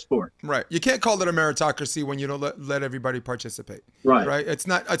promote the sport? Right. You can't call it a meritocracy when you don't let everybody participate. Right. Right. It's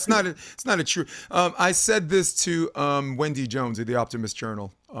not a true. I said this to Wendy Jones of the Optimist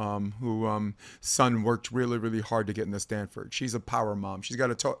Journal, who son worked really, really hard to get into Stanford. She's a power mom. She's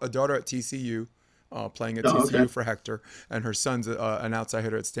got a daughter at TCU. Playing at TCU for Hector, and her son's an outside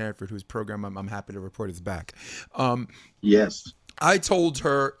hitter at Stanford, whose program I'm happy to report is back. Yes. I told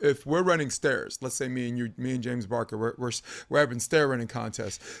her if we're running stairs, let's say me and James Barker, we're having stair running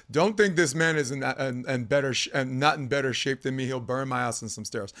contests. Don't think this man is not in better shape than me. He'll burn my ass in some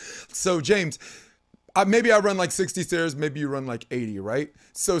stairs. So James, maybe I run like 60 stairs, maybe you run like 80, right?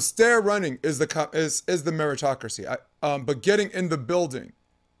 So stair running is the meritocracy. But getting in the building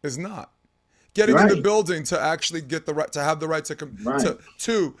is not. Getting in the Right. building to actually get the right to have the right to Right.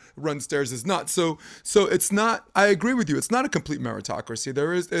 to run stairs is not. So it's not. I agree with you. It's not a complete meritocracy.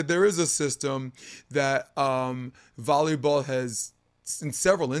 There is a system that volleyball has in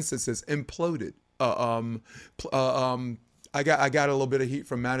several instances imploded. I got a little bit of heat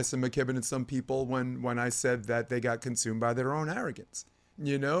from Madison McKibben and some people when I said that they got consumed by their own arrogance.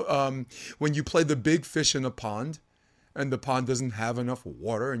 When you play the big fish in a pond, and the pond doesn't have enough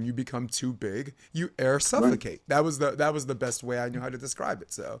water, and you become too big, you air suffocate. Right. That was the best way I knew how to describe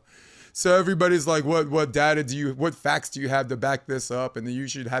it. So everybody's like, what data what facts do you have to back this up? And then you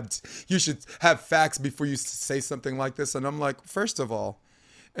should have facts before you say something like this. And I'm like, first of all,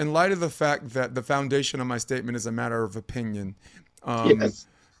 in light of the fact that the foundation of my statement is a matter of opinion, Yes.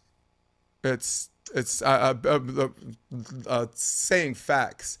 it's saying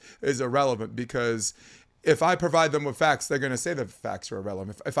facts is irrelevant because if I provide them with facts, they're going to say that facts are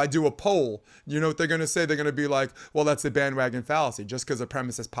irrelevant. If I do a poll, you know what they're going to say? They're going to be like, well, that's a bandwagon fallacy. Just because a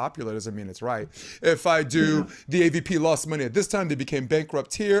premise is popular doesn't mean it's right. If I do the AVP lost money at this time, they became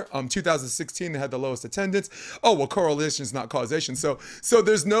bankrupt here. 2016, they had the lowest attendance. Oh, well, correlation is not causation. So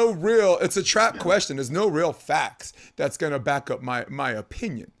there's no real, it's a trap question. There's no real facts that's going to back up my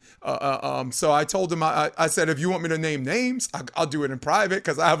opinion. So I told him, I said, if you want me to name names, I'll do it in private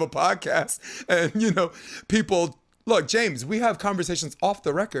because I have a podcast. And, people, look, James, we have conversations off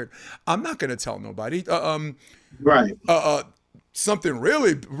the record. I'm not going to tell nobody. Right. Something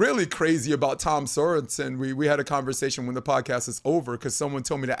really, really crazy about Tom Sorensen. We had a conversation when the podcast is over because someone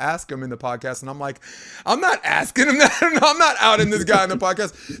told me to ask him in the podcast. And I'm like, I'm not asking him that. I'm not outing this guy in the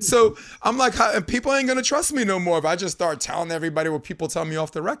podcast. So I'm like, people ain't going to trust me no more if I just start telling everybody what people tell me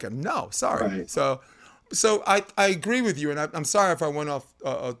off the record. No, sorry. Right. So I agree with you. And I'm sorry if I went off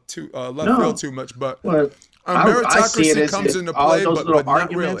left No. field too much. But Well, I see it meritocracy as comes if into all play, those little but not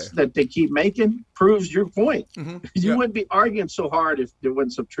really. arguments that they keep making proves your point. You Yeah. wouldn't be arguing so hard if there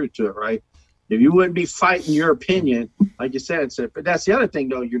wasn't some truth to it, right? If you wouldn't be fighting your opinion, like you said, but that's the other thing,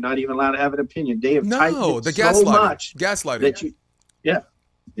 though. You're not even allowed to have an opinion. They have tightened No, it the so much gaslighting. that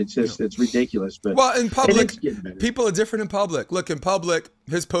it's just it's ridiculous. But Well, in public, it's getting better. people are different in public. Look, in public,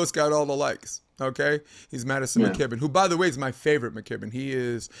 his post got all the likes. Okay, he's Madison McKibben, who, by the way, is my favorite McKibben. He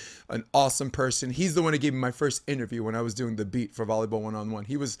is an awesome person. He's the one who gave me my first interview when I was doing the beat for Volleyball 1-on-1.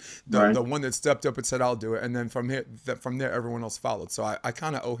 He was the one that stepped up and said, "I'll do it," and then from there, everyone else followed. So I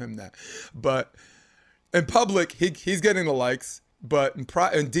kind of owe him that. But in public, he's getting the likes. But in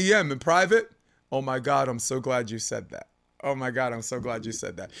DM, in private, oh my God, I'm so glad you said that. Oh my God, I'm so glad you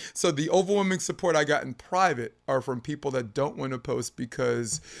said that. So the overwhelming support I got in private are from people that don't want to post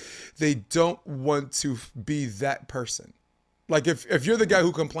because they don't want to be that person. Like if you're the guy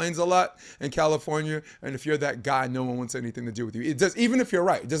who complains a lot in California, and if you're that guy, no one wants anything to do with you. It does, even if you're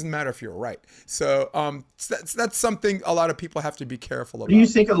right. It doesn't matter if you're right. So that's something a lot of people have to be careful about. Do you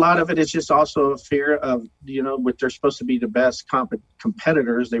think a lot of it is just also a fear of, what they're supposed to be the best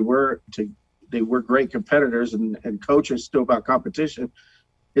competitors? They were great competitors and coaches still about competition.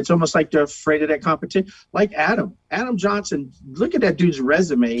 It's almost like they're afraid of that competition. Like Adam Johnson, look at that dude's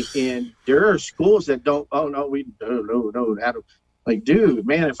resume. And there are schools that don't, no, Adam. Like, dude,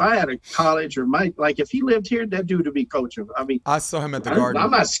 man, if I had a college or if he lived here, that dude would be coaching. I mean, I saw him at the Garden.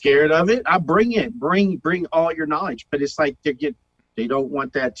 I'm not scared of it. I bring all your knowledge. But it's like they don't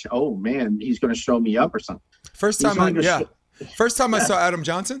want that. Oh man, he's going to show me up or something. First time I saw Adam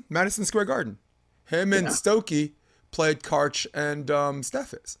Johnson, Madison Square Garden. Him and Stokey played Karch and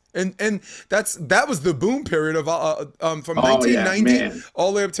Steffes. And that was the boom period of from 1990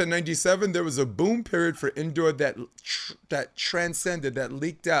 all the way up to 97. There was a boom period for indoor that transcended, that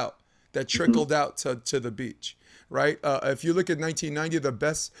leaked out, that trickled out to the beach, right? If you look at 1990, the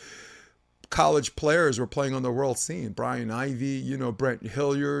best college players were playing on the world scene. Brian Ivey, Brent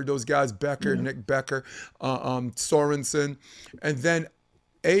Hilliard, those guys, Becker, Nick Becker, Sorensen. And then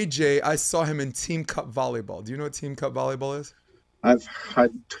AJ, I saw him in Team Cup volleyball. Do you know what Team Cup volleyball is? I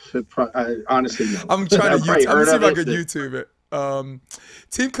honestly know. I'm trying to see if I could YouTube it.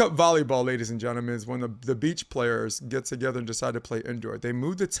 Team Cup volleyball, ladies and gentlemen, is when the beach players get together and decide to play indoor. They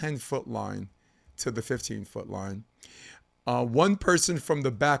move the 10-foot line to the 15-foot line. One person from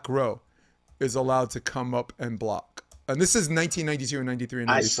the back row is allowed to come up and block. And this is 1992 and 93 and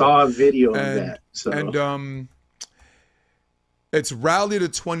 94. I saw a video of that. So. And it's rally to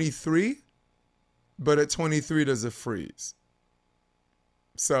 23, but at 23 there's a freeze.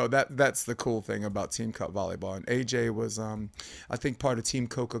 So that's the cool thing about Team Cup volleyball. And AJ was, I think, part of Team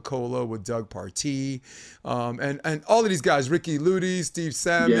Coca-Cola with Doug Partee, and all of these guys, Ricky Ludi, Steve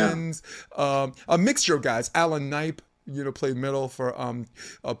Salmons, a mixture of guys, Alan Knipe. played middle for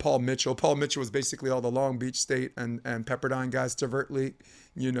Paul Mitchell. Paul Mitchell was basically all the Long Beach State and Pepperdine guys. Tvertly,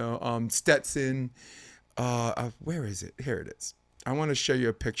 Stetson. Where is it? Here it is. I want to show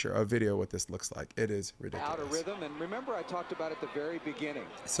you a video what this looks like. It is ridiculous. Out of rhythm, and remember I talked about at the very beginning.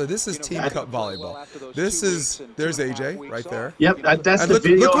 So this is Team Cup volleyball. There's AJ right there. Yep, that's the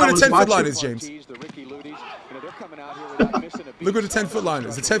video. Look where the 10-foot line is, is, James. Look where the 10-foot line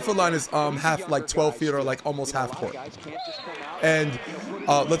is. The 10-foot line is half, like 12 feet or like almost half court. And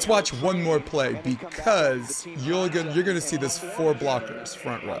let's watch one more play because you're gonna see this 4 blockers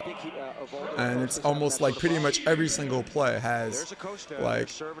front row, and it's almost like pretty much every single play has like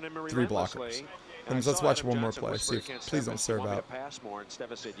 3 blockers. And let's watch one more play. See if, please don't serve out.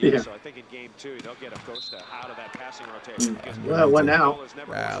 Yeah. Well, now.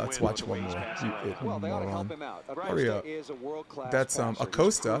 Yeah, let's watch one more. You moron. Hurry up. That's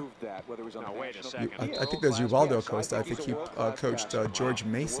Acosta. I think there's Uvaldo Acosta. I think he coached George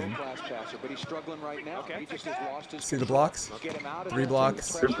Mason. See the blocks? 3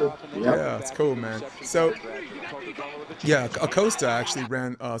 blocks. Yeah, it's cool, man. So, yeah, Acosta actually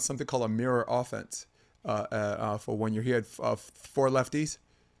ran something called a mirror offense. For 1 year. He had 4 lefties.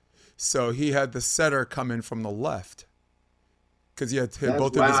 So he had the setter come in from the left. Because he had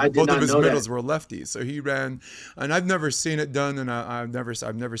both of his middles were lefties. So he ran, and I've never seen it done, and I've never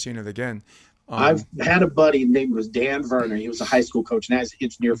seen it again. I've had a buddy named was Dan Verner. He was a high school coach, and now he's an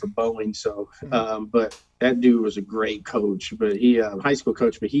engineer for Boeing. So, but that dude was a great coach. But he high school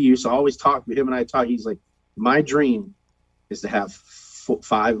coach. But he used to always talk. Him and I talk. He's like, my dream is to have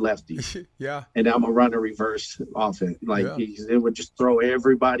 5 lefties. Yeah. And I'm gonna run a reverse offense. Like it would just throw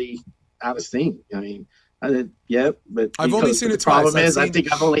everybody out of steam. I mean, but I've only seen it twice. The problem is, I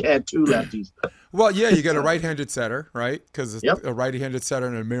think I've only had 2 lefties. Well, yeah, you got a right-handed setter, right? Because a right-handed setter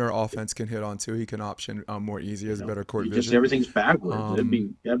and a mirror offense can hit on 2. He can option more easy, has better court vision. Just everything's backwards.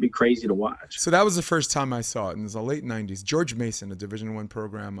 That'd be crazy to watch. So that was the first time I saw it in the late '90s. George Mason, a Division I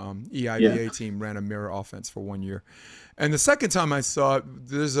program, EIBA team, ran a mirror offense for 1 year. And the second time I saw it,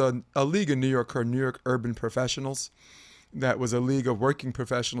 there's a league in New York called New York Urban Professionals. That was a league of working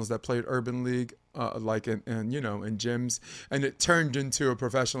professionals that played urban league, like in gyms, and it turned into a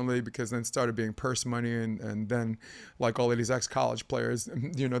professional league because then started being purse money, and then like all of these ex-college players,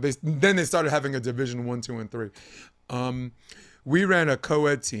 they started having a Division I, II, and III. We ran a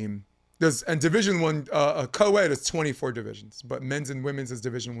co-ed team. And Division I, co-ed is 24 divisions, but men's and women's is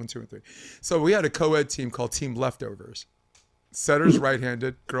Division I, II, and III. So we had a co-ed team called Team Leftovers. Setter's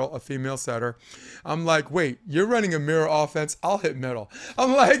right-handed, a female setter. I'm like, wait, you're running a mirror offense? I'll hit middle.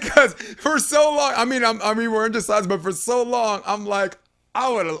 I'm like, because for so long, I mean, we're indecisive, but for so long, I'm like,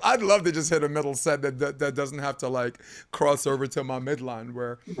 I'd love to just hit a middle set that doesn't have to like cross over to my midline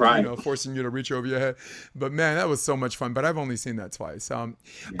where, forcing you to reach over your head. But man, that was so much fun. But I've only seen that twice. I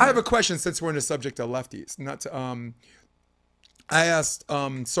have a question since we're in the subject of lefties. I asked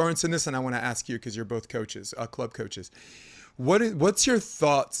Sorensen this, and I want to ask you because you're both coaches, club coaches. What's your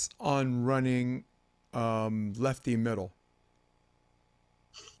thoughts on running lefty middle?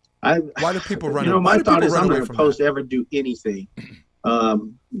 Why do people run? My thought is I'm not supposed to ever do anything. I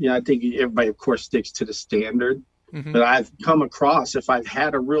think everybody, of course, sticks to the standard. Mm-hmm. But I've come across, if I've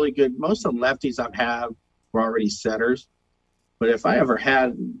had a really good, most of the lefties I've had were already setters. But if I ever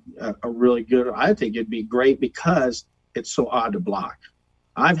had a really good, I think it'd be great because it's so odd to block.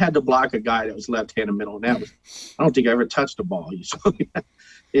 I've had to block a guy that was left-handed middle, and I don't think I ever touched the ball. So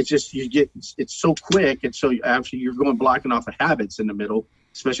it's just it's so quick, and so you're going blocking off of habits in the middle,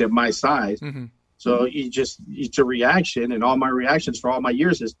 especially at my size. Mm-hmm. So it's a reaction, and all my reactions for all my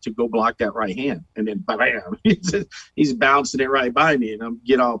years is to go block that right hand, and then bam, he's bouncing it right by me, and I'm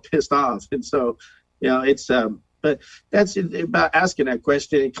get all pissed off, and so it's But that's about asking that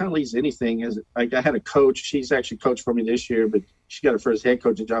question. It kind of leads to anything. As like I had a coach, she's actually coached for me this year, but she got her first head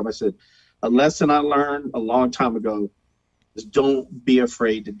coaching job. I said, a lesson I learned a long time ago is don't be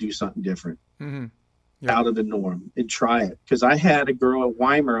afraid to do something different, out of the norm, and try it. Because I had a girl at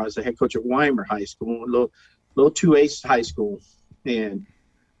Weimar. I was the head coach at Weimar High School, little 2A high school, and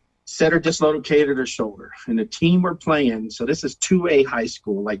setter dislocated her shoulder. And the team we're playing, so this is 2A high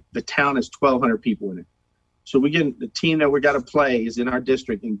school, like the town has 1,200 people in it. So we get the team that we got to play is in our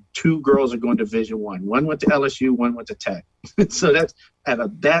district, and 2 girls are going to Division I. One went to LSU, one went to Tech. So that's at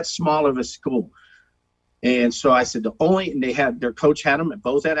that small of a school. And so I said their coach had them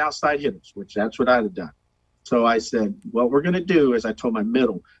both at outside hitters, which that's what I'd have done. So I said, what we're going to do is I told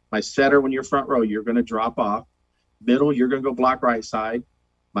my setter, when you're front row, you're going to drop off. Middle, you're going to go block right side.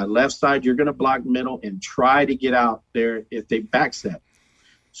 My left side, you're going to block middle and try to get out there if they back set.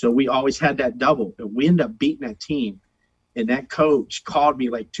 So we always had that double, and we ended up beating that team. And that coach called me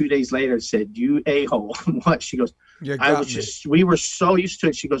like 2 days later and said, "You a-hole." What? She goes, we were so used to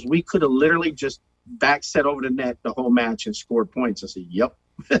it. She goes, "We could have literally just back set over the net the whole match and scored points." I said, "Yep."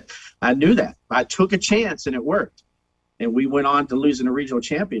 I knew that. I took a chance and it worked. And we went on to losing the regional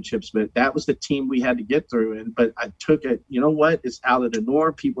championships, but that was the team we had to get through. But I took it, you know what? It's out of the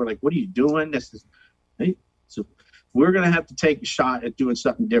norm. People are like, "What are you doing?" So we're going to have to take a shot at doing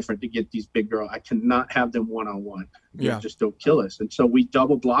something different to get these big girls. I cannot have them one-on-one. Yeah. Just don't kill us. And so we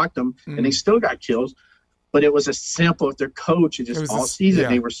double blocked them and they still got kills. But it was a simple, if their coach and just all season,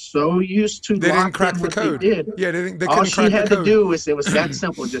 they were so used to. They didn't crack the code. They did. All she had to do was, it was that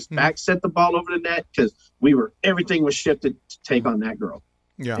simple. Just back set the ball over the net, because everything was shifted to take on that girl.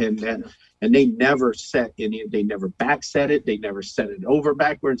 Yeah. And they never set they never back set it. They never set it over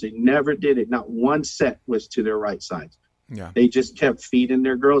backwards. They never did it. Not one set was to their right side. Yeah. They just kept feeding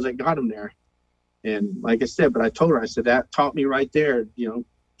their girls that got them there. And like I said, but I told her, I said, that taught me right there,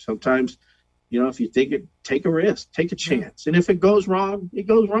 sometimes, if you think it, take a risk, take a chance. And if it goes wrong, it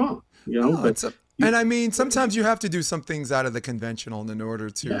goes wrong, and I mean, sometimes you have to do some things out of the conventional in order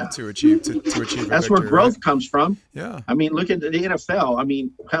to achieve That's where growth comes from. Yeah. I mean, look at the NFL. I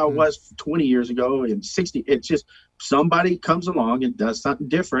mean, how it was 20 years ago and 60. It's just somebody comes along and does something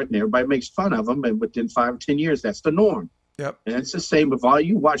different, and everybody makes fun of them. And within 5 or 10 years, that's the norm. Yep. And it's the same with volleyball.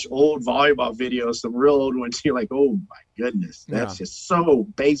 You watch old volleyball videos, some real old ones. You're like, oh my goodness, that's just so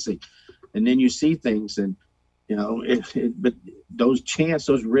basic. And then you see things, and but those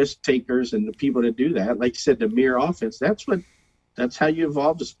risk takers, and the people that do that, like you said, the mirror offense. That's how you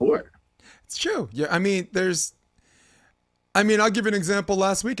evolve the sport. It's true. Yeah. I mean, I'll give you an example.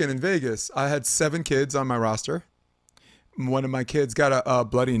 Last weekend in Vegas, I had 7 kids on my roster. One of my kids got a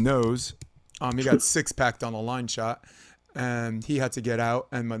bloody nose. He got 6-packed on a line shot, and he had to get out.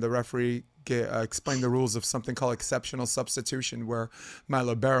 And the referee explained the rules of something called exceptional substitution, where my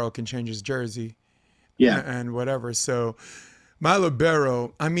libero can change his jersey. Yeah. And whatever. So my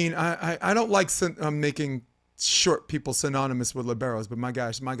libero, I mean, I don't like making short people synonymous with liberos, but my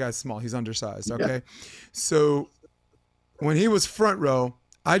guy's small. He's undersized. Okay. Yeah. So when he was front row,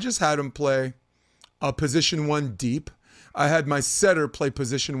 I just had him play a position 1 deep. I had my setter play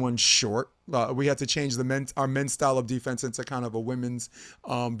position 1 short. We had to change our men's style of defense into kind of a women's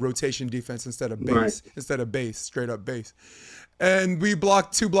rotation defense instead of base, straight up base. And we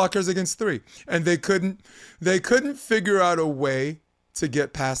blocked 2 blockers against 3, and they couldn't figure out a way to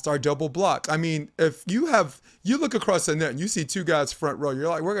get past our double block. I mean, if you look across the net and you see 2 guys front row, you're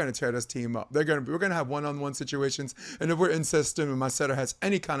like, we're going to tear this team up. We're going to have one-on-one situations, and if we're in system and my setter has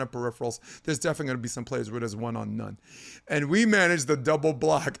any kind of peripherals, there's definitely going to be some plays where there's one-on-none. And we managed to double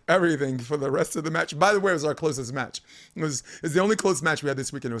block everything for the rest of the match. By the way, it was our closest match. It's the only close match we had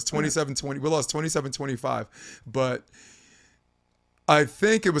this weekend. It was 27-20. We lost 27-25, but I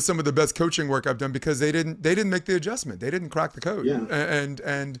think it was some of the best coaching work I've done, because they didn't make the adjustment. They didn't crack the code. Yeah.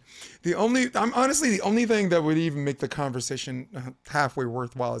 And the only thing that would even make the conversation halfway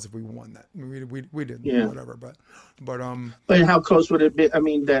worthwhile is if we won that. I mean, we didn't, whatever. But how close would it be? I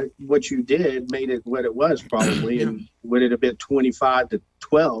mean, that what you did made it what it was probably, and would it have been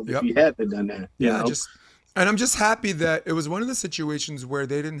 25-12 if you hadn't done that? And I'm just happy that it was one of the situations where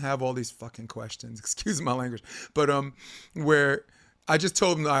they didn't have all these fucking questions. Excuse my language, but where I just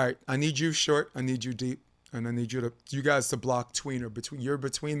told them, all right, I need you short, I need you deep, and I need you guys to block tweener. You're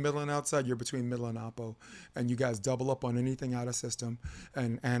between middle and outside, you're between middle and oppo, and you guys double up on anything out of system.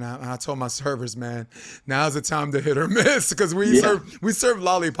 And I told my servers, man, now's the time to hit or miss, because we serve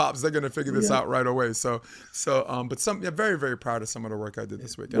lollipops. They're gonna figure this out right away. But very, very proud of some of the work I did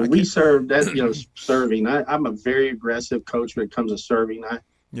this week. We served that, serving. I'm a very aggressive coach when it comes to serving.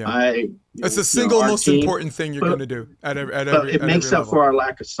 It's the single most important thing you're going to do at every it makes up for our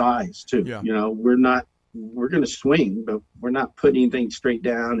lack of size too. Yeah. We're going to swing, but we're not putting anything straight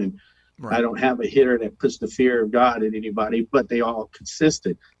down. And I don't have a hitter that puts the fear of God in anybody, but they all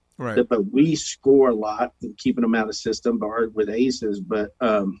consistent. Right. But we score a lot, keeping them out of system or with aces. But,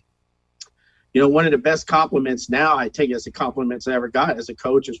 one of the best compliments now, I take it as the compliments I ever got as a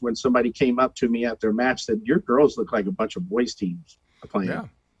coach, is when somebody came up to me after a match, said, "Your girls look like a bunch of boys teams playing." Yeah.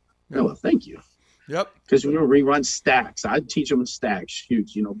 Oh, well, thank you. Yep. Because we run stacks. I'd teach them in stacks,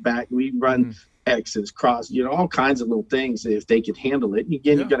 shoots, back. We run X's, cross, all kinds of little things if they could handle it. And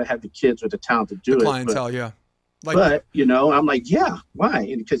again, you got to have the kids with the talent to do it. Clientele, But I'm like,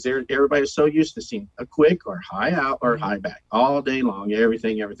 why? Because everybody's so used to seeing a quick or high out or high back all day long.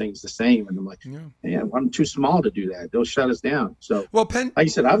 Everything's the same. And I'm like, man, I'm too small to do that. They'll shut us down. So, like you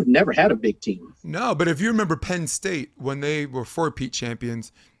said, I've never had a big team. No, but if you remember Penn State, when they were 4-peat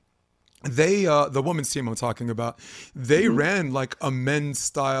champions, They, the women's team I'm talking about, they Mm-hmm. ran like a men's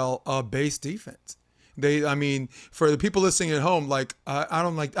style base defense. I mean, for the people listening at home, like I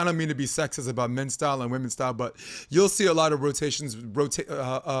don't mean to be sexist about men's style and women's style, but you'll see a lot of rotations,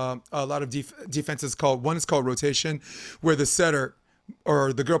 a lot of defenses called one is called rotation, where the setter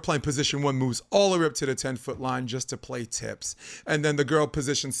or the girl playing position one moves all the way up to the 10-foot line just to play tips. And then the girl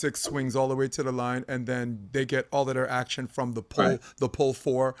position 6 swings all the way to the line, and then they get all of their action from Right. the pull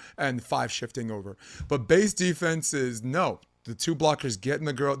 4 and 5 shifting over. But base defense is no. The 2 blockers get in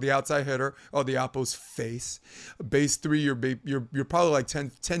the outside hitter or the oppo's face. Base 3, you're probably like 10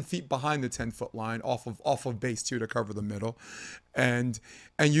 feet behind the 10-foot line off of base 2 to cover the middle, and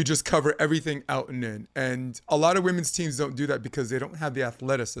you just cover everything out and in. And a lot of women's teams don't do that because they don't have the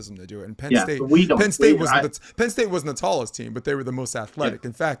athleticism to do it. And Yeah, but we don't. Penn State wasn't the tallest team, but they were the most athletic. Yeah.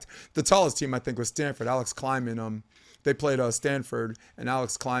 In fact, the tallest team I think was Stanford. Alex Kleiman. They played Stanford, and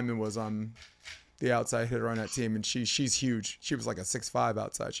Alex Kleiman was the outside hitter on that team, and she's huge. She was like a 6'5"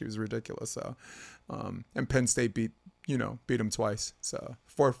 outside. She was ridiculous. So, and Penn State beat them twice. So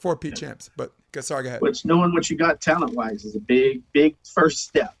four Pete champs. But sorry, go ahead. Which knowing what you got talent wise is a big first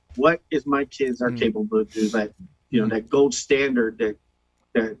step. What is my kids are capable of do that? That gold standard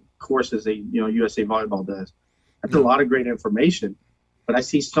that courses USA Volleyball does. That's a lot of great information. But I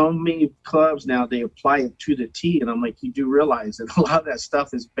see so many clubs now, they apply it to the T, and I'm like, you do realize that a lot of that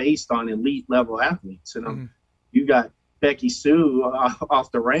stuff is based on elite level athletes. And you got Becky Sue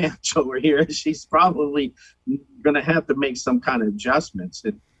off the ranch over here. She's probably going to have to make some kind of adjustments.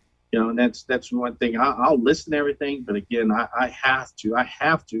 And that's one thing. I'll listen to everything, but again, I have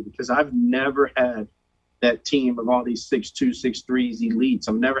to because I've never had that team of all these 6'2", 6'3s elites.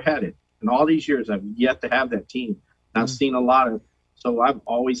 I've never had it. In all these years, I've yet to have that team. And I've seen a lot of. So I've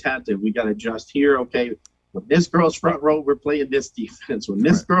always had to, we got to adjust here. Okay, when this girl's front row, we're playing this defense. When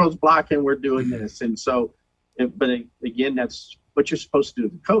this girl's blocking, we're doing this. And so, but again, that's what you're supposed to do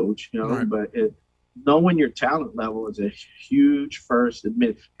as a coach, Right. But knowing your talent level is a huge first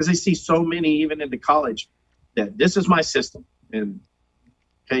admit. Because I see so many, even into college, that this is my system. And,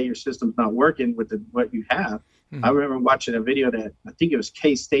 okay, your system's not working with what you have. I remember watching a video that, I think it was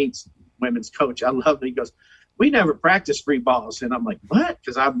K-State's women's coach. I love it. He goes, we never practice free balls. And I'm like, what?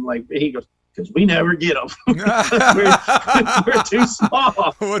 Because I'm like, he goes, because we never get them. we're too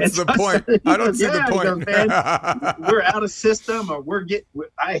small. What's the point? I don't see the point. Goes, man, we're out of system, or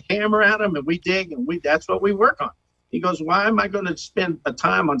I hammer at them and we dig, and that's what we work on. He goes, why am I going to spend a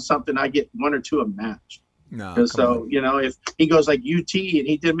time on something I get 1 or 2 a match? No. So, if he goes like UT, and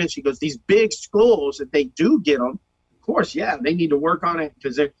he did mention, he goes, these big schools, if they do get them, of course, yeah, they need to work on it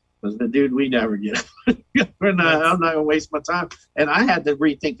because the dude, we never get it. I'm not going to waste my time. And I had to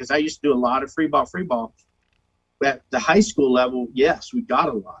rethink because I used to do a lot of free ball. At the high school level, yes, we got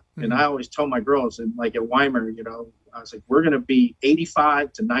a lot. And I always told my girls, and like at Weimer, I was like, we're going to be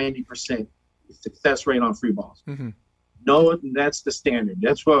 85 to 90% success rate on free balls. No, that's the standard.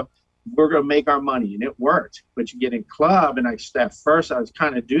 That's what we're going to make our money. And it worked. But you get in club, and at first I was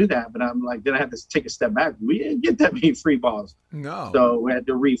kind of do that, but I'm like, then I had to take a step back. We didn't get that many free balls. No. So we had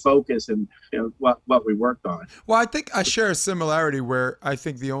to refocus and what we worked on. Well, I think I share a similarity where I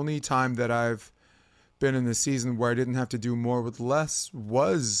think the only time that I've been in the season where I didn't have to do more with less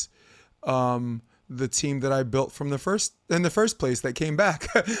was the team that I built in the first place that came back.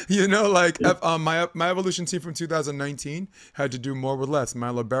 My evolution team from 2019 had to do more with less. My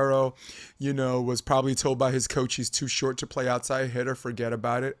libero, was probably told by his coach he's too short to play outside hitter, forget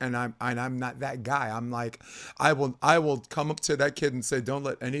about it. And I'm not that guy. I'm like, I will come up to that kid and say, don't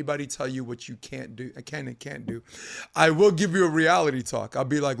let anybody tell you what you can't do. I can and can't do. I will give you a reality talk. I'll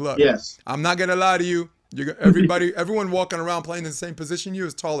be like, look, yes, I'm not gonna lie to you. Everyone walking around playing in the same position you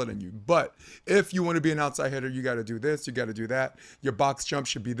is taller than you. But if you want to be an outside hitter, you got to do this, you got to do that. Your box jump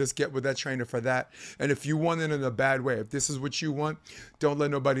should be this. Get with that trainer for that. And if you want it in a bad way, if this is what you want, don't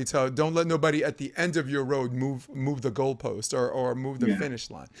let nobody at the end of your road move the goalpost or move the finish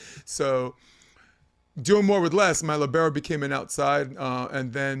line. So doing more with less, my libero became an outside,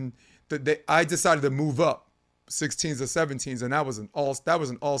 and then I decided to move up 16s or 17s, and that was an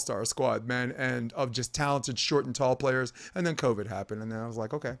all-star squad, man, and of just talented short and tall players. And then COVID happened, and then I was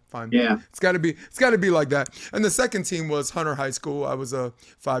like, okay, fine. Yeah, it's got to be like that. And the second team was Hunter High School. I was a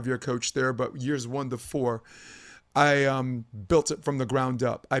 5-year coach there, but years 1 to 4, I built it from the ground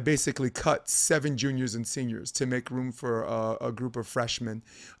up. I basically cut 7 juniors and seniors to make room for a group of freshmen.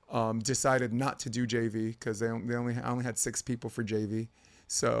 Decided not to do JV because I only had 6 people for JV.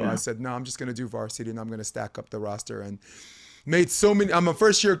 So I said, no, I'm just going to do varsity, and I'm going to stack up the roster. And made so many. I'm a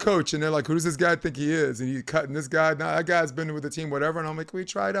first year coach, and they're like, "Who's this guy think he is?" And he's cutting this guy. Now that guy's been with the team, whatever. And I'm like, "We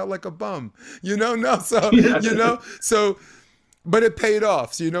tried out like a bum, no." So but it paid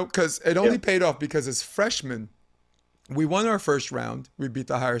off, because it only paid off because as freshmen, we won our first round. We beat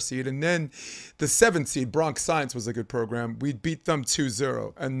the higher seed. And then the 7th seed, Bronx Science, was a good program. We beat them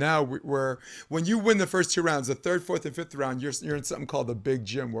 2-0. And now when you win the first 2 rounds, the 3rd, 4th, and 5th round, you're in something called the Big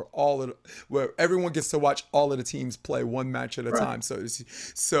Gym, where everyone gets to watch all of the teams play one match at a time.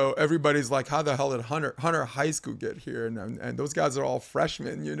 So everybody's like, how the hell did Hunter High School get here? And those guys are all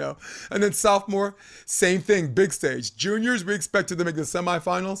freshmen, And then sophomore, same thing, big stage. Juniors, we expected to make the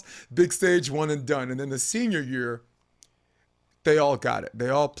semifinals. Big stage, one and done. And then the senior year, they all got it. They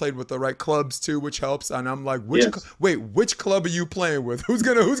all played with the right clubs too, which helps. And I'm like, which club are you playing with? Who's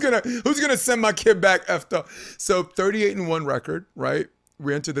gonna send my kid back after? So 38-1 record, right?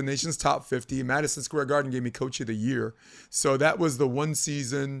 We entered the nation's top 50. Madison Square Garden gave me Coach of the Year. So that was the one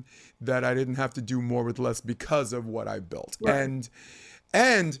season that I didn't have to do more with less because of what I built. Right.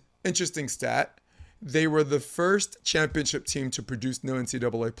 And interesting stat, they were the first championship team to produce no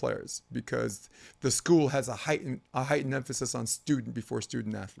NCAA players because the school has a heightened emphasis on student before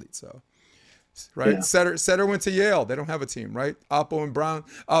student athlete. So, right? Yeah. Setter went to Yale. They don't have a team, right? Oppo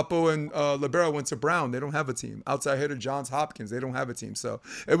and Libero went to Brown. They don't have a team. Outside hitter Johns Hopkins. They don't have a team. So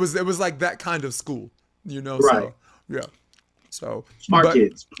it was like that kind of school, Right. So, yeah. So smart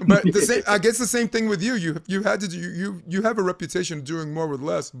kids. But I guess the same thing with you. You had to do you have a reputation of doing more with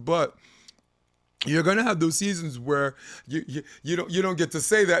less, but you're gonna have those seasons where you don't get to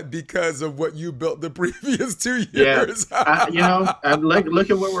say that because of what you built the previous 2 years. Yeah,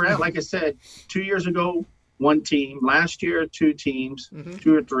 look at where we're at. Like I said, 2 years ago, 1 team. Last year, 2 teams,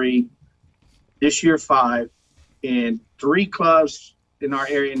 2 or 3. This year, 5, and 3 clubs in our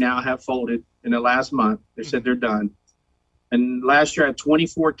area now have folded in the last month. They said they're done. And last year, I had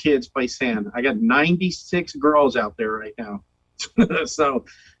 24 kids play sand. I got 96 girls out there right now. So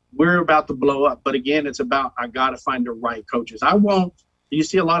we're about to blow up. But again, it's about, I got to find the right coaches. You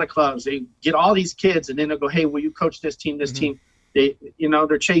see a lot of clubs, they get all these kids and then they'll go, hey, will you coach this team, team?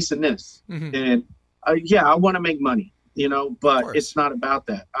 They're chasing this. And I want to make money, but it's not about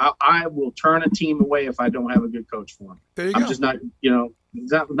that. I will turn a team away if I don't have a good coach for them. I'm just not,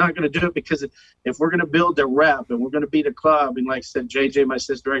 not going to do it because if we're going to build the rep and we're going to be the club, and like I said, JJ, my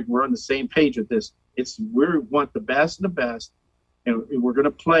sister, we're on the same page with this. We want the best of the best. And we're going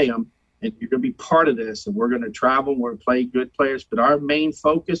to play them, and you're going to be part of this, and we're going to travel, we're going to play good players. But our main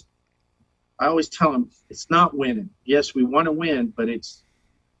focus, I always tell them, it's not winning. Yes, we want to win, but it's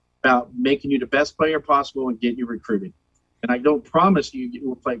about making you the best player possible and getting you recruited. And I don't promise you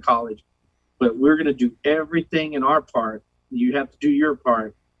will play college, but we're going to do everything in our part. You have to do your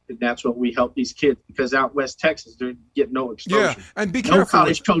part, and that's what we help these kids, because out West Texas, they're getting no exposure. Yeah, and be careful. No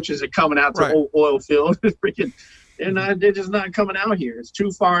college coaches are coming out to oil field. And they're just not coming out here. It's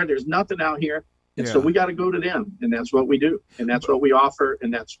too far. There's nothing out here. And so we got to go to them. And that's what we do. And that's what we offer.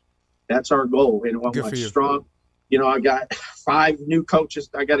 And that's our goal. And I'm strong. I got 5 new coaches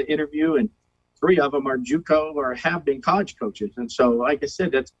I got to interview, and 3 of them are JUCO or have been college coaches. And so, like I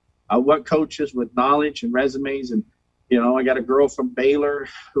said, I want coaches with knowledge and resumes. And, I got a girl from Baylor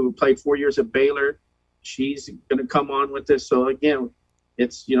who played 4 years at Baylor. She's going to come on with this. So, again,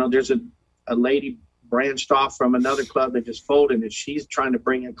 it's, there's a lady branched off from another club that just folded, and she's trying to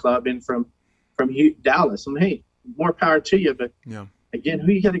bring a club in from Dallas. And hey, more power to you. But again,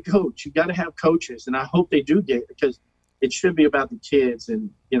 who you got to coach? You got to have coaches, and I hope they do get, because it should be about the kids. And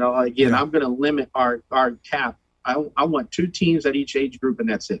again, I'm going to limit our cap. I want 2 teams at each age group, and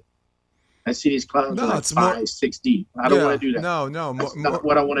that's it. I see these clubs like 5, 6 deep. I don't want to do that. No, that's not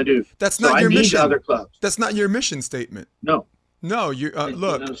what I want to do. That's not your mission. Other clubs. That's not your mission statement. No. You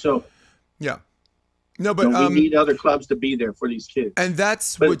look. Yeah. No, but we need other clubs to be there for these kids, and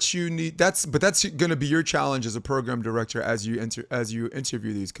that's what you need. That's going to be your challenge as a program director as you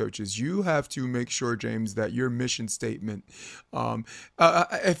interview these coaches. You have to make sure, James, that your mission statement,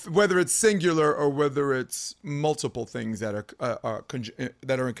 whether it's singular or whether it's multiple things that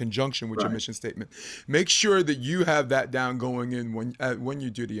are in conjunction with your mission statement, make sure that you have that down going in when you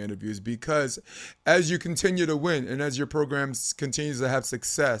do the interviews. Because as you continue to win and as your programs continues to have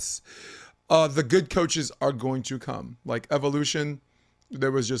success, the good coaches are going to come. Like Evolution,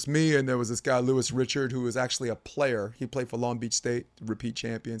 there was just me, and there was this guy, Lewis Richard, who was actually a player. He played for Long Beach State, repeat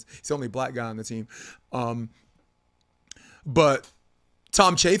champions. He's the only black guy on the team. But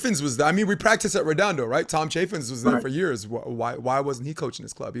Tom Chaffins was there. I mean, we practiced at Redondo, right? Tom Chaffins was there Right. for years. Why wasn't he coaching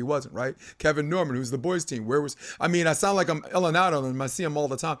his club? He wasn't, right? Kevin Norman, who's the boys team, where was? I mean, I sound like I'm yelling out on him. I see him all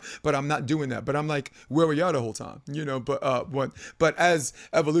the time, but I'm not doing that. But I'm like, where were y'all the whole time? You know. But as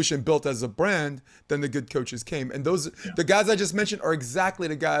Evolution built as a brand, then the good coaches came, and the guys I just mentioned are exactly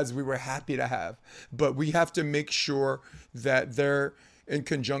the guys we were happy to have. But we have to make sure that they're in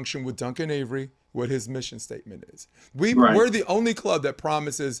conjunction with Duncan Avery, what his mission statement is. We're the only club that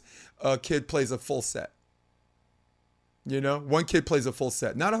promises a kid plays a full set. You know, one kid plays a full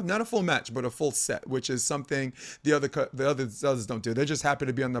set, not a full match, but a full set, which is something the others don't do. They're just happy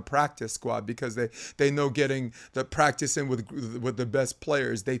to be on the practice squad because they know getting the practice in with the best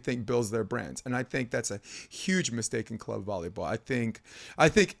players they think builds their brands, and I think that's a huge mistake in club volleyball. I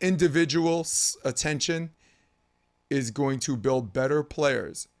think individual attention is going to build better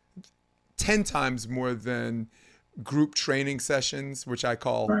players 10 times more than group training sessions, which I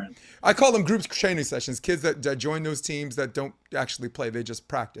call them group training sessions. Kids that join those teams that don't actually play, they just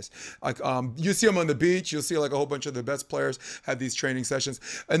practice. Like you see them on the beach, you'll see like a whole bunch of the best players have these training sessions,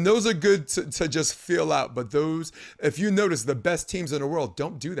 and those are good to just feel out. But those, if you notice, the best teams in the world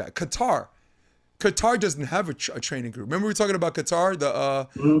don't do that. Qatar doesn't have a training group. Remember we were talking about Qatar,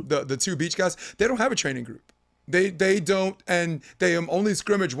 the two beach guys? They don't have a training group. They don't, and they only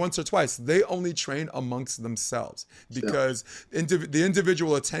scrimmage once or twice. They only train amongst themselves because the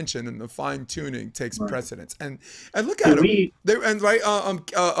individual attention and the fine tuning takes precedence. And look at them.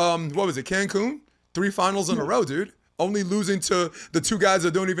 What was it? Cancun, 3 finals in a row, dude. Only losing to the 2 guys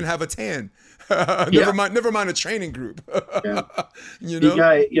that don't even have a tan. Never mind a training group. You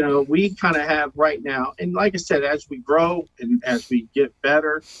know, we kind of have right now, and like I said, as we grow and as we get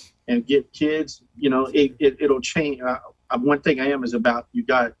better and get kids, you know, it'll change. One thing I am is about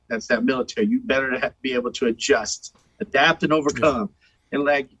that's that military. You better be able to adjust, adapt, and overcome. Yeah. And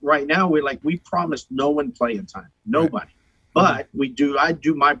like right now, we promised no one playing time, nobody. Right. But I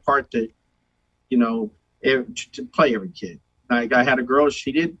do my part to, you know, to play every kid. Like I had a girl,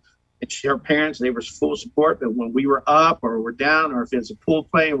 she did. And her parents, they were full support. But when we were up or we're down, or if it's a pool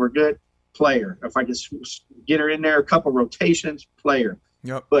play and we're good, player. If I could get her in there, a couple rotations, player.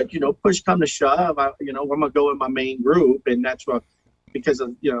 Yep. But, you know, push come to shove, I'm going to go in my main group. And that's what, because,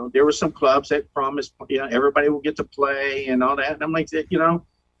 there were some clubs that promised, everybody will get to play and all that. And I'm like,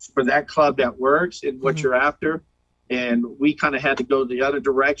 for that club that works and what you're after. And we kind of had to go the other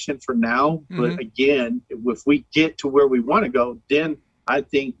direction for now. But again, if we get to where we want to go, then I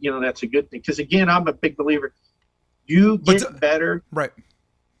think, that's a good thing. Because, again, I'm a big believer. You get better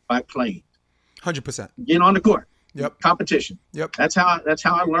by playing. 100%. Get on the court. Yep. Competition. Yep. That's how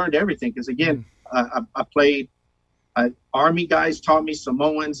I learned everything. Because, again, I played Army guys taught me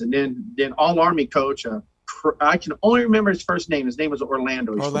Samoans. And then all Army coach, I can only remember his first name. His name was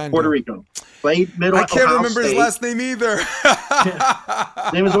Orlando. He's from Puerto Rico. Played middle. I can't remember State. His last name either.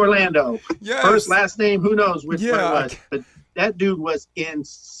 His name was Orlando. Yes. First, last name, who knows which one it was. But that dude was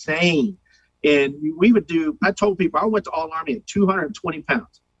insane. And I told people I went to All Army at 220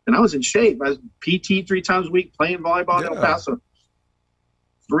 pounds. And I was in shape. I was PT 3 times a week, playing volleyball in El Paso.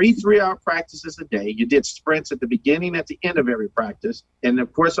 3 3-hour practices a day. You did sprints at the beginning, at the end of every practice. And,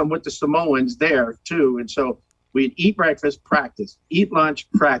 of course, I'm with the Samoans there, too. And so we'd eat breakfast, practice, eat lunch,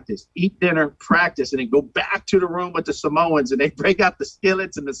 practice, eat dinner, practice, and then go back to the room with the Samoans. And they break out the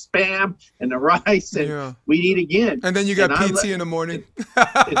skillets and the Spam and the rice, and we'd eat again. And then you got PT in the morning.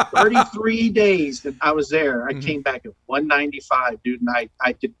 In 33 days that I was there, I came back at 195, dude, and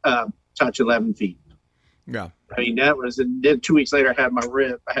I could touch 11 feet. Yeah. I mean, that was, and then 2 weeks later, I had my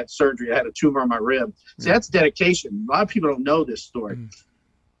rib. I had surgery. I had a tumor on my rib. See, that's dedication. A lot of people don't know this story.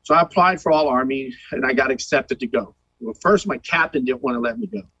 So I applied for All Army, and I got accepted to go. Well, first, my captain didn't want to let me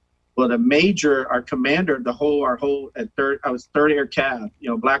go. Well, the major, our commander, I was 3rd Air Cav,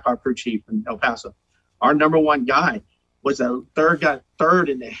 Black Hawk crew chief in El Paso. Our number 1 guy was got third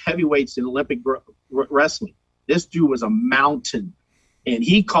in the heavyweights in Olympic wrestling. This dude was a mountain. And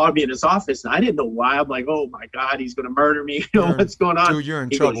he called me in his office, and I didn't know why. I'm like, oh, my God, he's going to murder me. What's going on? Dude, you're in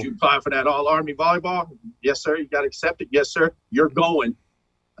trouble. trouble. You apply for that All-Army volleyball? Yes, sir. You got accepted? Yes, sir. You're going.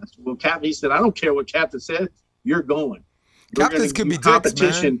 I said, well, Captain, he said, I don't care what Captain said. You're going. Captains can be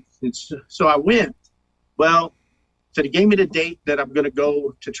dicks, man. So I went. Well, so they gave me the date that I'm going to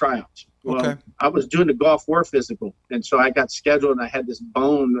go to tryouts. Well, I was doing the Gulf War physical, and so I got scheduled, and I had this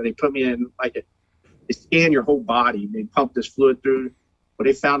bone that they put me in, they scan your whole body. They pump this fluid through. But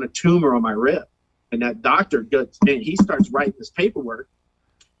they found a tumor on my rib, and that doctor he starts writing this paperwork.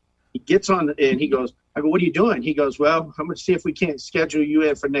 He gets on and he goes, I go, what are you doing? He goes, well, I'm going to see if we can't schedule you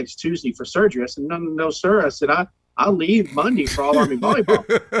in for next Tuesday for surgery. I said, no, sir. I said, I'll leave Monday for All Army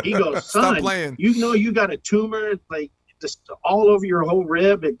volleyball. He goes, Stop son, playing. you know you got a tumor like just all over your whole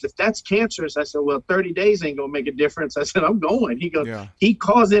rib. If that's cancerous, I said, well, 30 days ain't gonna make a difference. I said, I'm going. He goes, he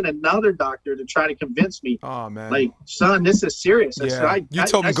calls in another doctor to try to convince me. Oh man, like, son, this is serious. I said, you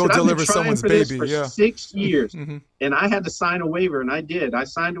told me go deliver someone's baby. For 6 years, and I had to sign a waiver, and I did. I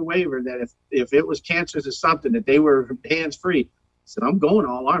signed a waiver that if it was cancerous or something, that they were hands free. I said, I'm going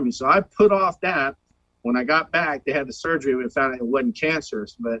All Army. So I put off that. When I got back, they had the surgery and found out it wasn't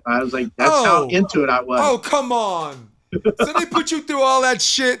cancerous. But I was like, that's how into it I was. Oh, come on. So they put you through all that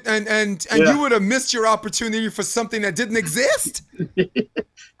shit and you would have missed your opportunity for something that didn't exist?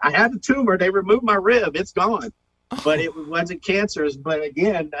 I had a tumor. They removed my rib. It's gone. But it wasn't cancerous. But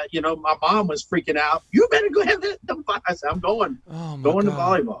again, my mom was freaking out. You better go ahead. I said, I'm going. Going to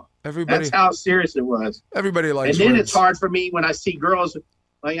volleyball. That's how serious it was. Everybody likes And then it's hard for me when I see girls –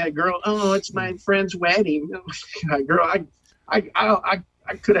 like a girl, oh, it's my friend's wedding. Girl, I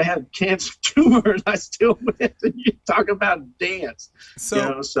could have had cancer tumor and I still went. You talk about dance.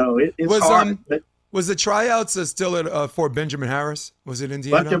 So, it's hard. Was the tryouts still at Fort Benjamin Harris? Was it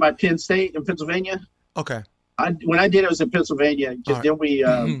Indiana? Left there by Penn State in Pennsylvania. Okay. When I did it was in Pennsylvania. Because then we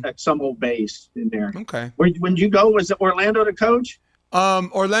at some old base in there. Okay. When you go, was it Orlando the coach?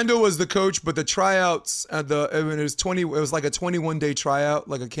 Orlando was the coach, but the tryouts it was like a 21-day tryout,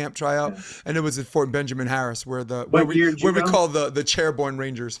 like a camp tryout, and it was at Fort Benjamin Harris where we call the Chairborne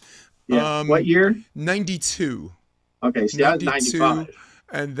Rangers. Yeah. What year? 92. Okay, see, I was 95.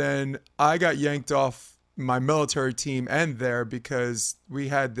 And then I got yanked off my military team and there because we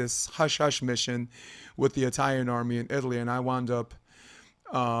had this hush-hush mission with the Italian army in Italy, and I wound up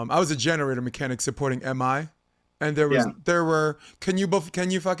I was a generator mechanic supporting MI. And there were can you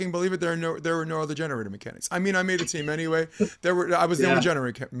fucking believe it? There were no other generator mechanics. I mean, I made a team anyway. I was the only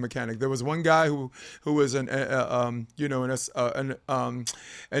generator mechanic. There was one guy who was an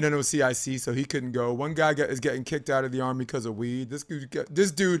NOCIC, so he couldn't go. One guy is getting kicked out of the army because of weed.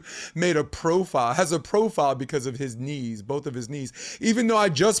 This dude has a profile because of his knees, both of his knees. Even though I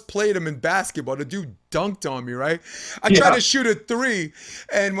just played him in basketball, the dude dunked on me, right? I tried to shoot a 3,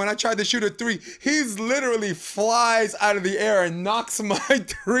 and when I tried to shoot a 3, he's literally flies out of the air and knocks my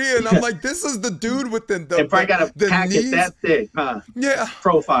 3, and I'm like, this is the dude with the if I got a packet knees? That thick, huh? Yeah.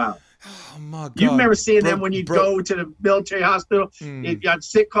 Profile. Oh my God. You've never seen them when you go to the military hospital, you got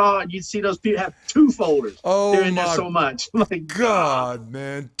sick call, and you see those people have 2 folders. Oh, they're in there so much. Like, God,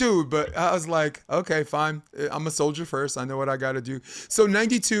 man. Dude, but I was like, okay, fine. I'm a soldier first. I know what I got to do. So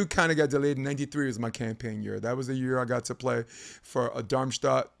 92 kind of got delayed, and 93 was my campaign year. That was the year I got to play for a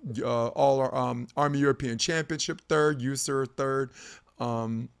Darmstadt Army European Championship 3rd, USER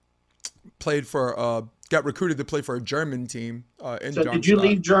 3rd. Played for got recruited to play for a German team in Darmstadt. Did you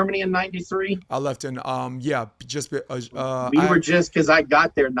leave Germany in 93? I left in just we were just because I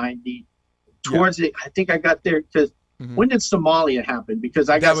got there 90 towards it. I think I got there because when did Somalia happen? Because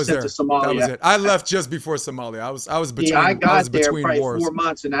I got sent to Somalia. That was it. I left just before Somalia. I was between. I got there probably wars. 4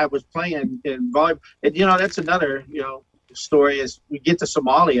 months, and I was playing in volleyball. And that's another story is we get to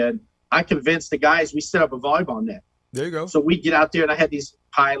Somalia, and I convinced the guys we set up a volleyball net. There you go. So we get out there, and I had these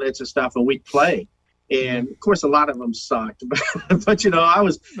pilots and stuff, and we'd play. And of course, a lot of them sucked, but I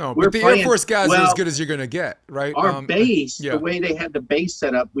was. No, but the Air Force guys are as good as you're gonna get, right? Our base, the way they had the base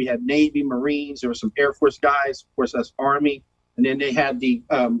set up, we had Navy, Marines. There were some Air Force guys, of course, us Army, and then they had these.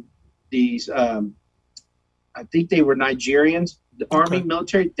 I think they were Nigerians, the Army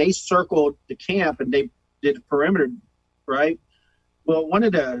military. They circled the camp and they did the perimeter, right? Well, one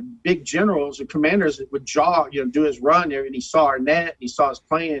of the big generals or commanders would do his run there, and he saw our net, and he saw us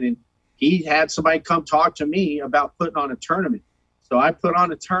playing, and he had somebody come talk to me about putting on a tournament. So I put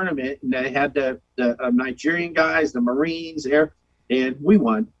on a tournament, and they had the Nigerian guys, the Marines there, and we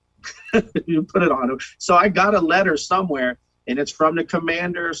won. You put it on. So I got a letter somewhere, and it's from the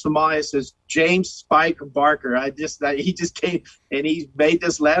commander of Somalia. It says, James Spike Barker. He just came, and he made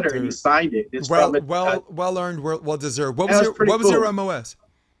this letter, and he signed it. It's well earned, well deserved. What was your MOS?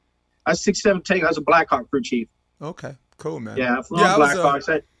 I was 6'7" tank. I was a Blackhawk crew chief. Okay, cool, man. Yeah, I flew on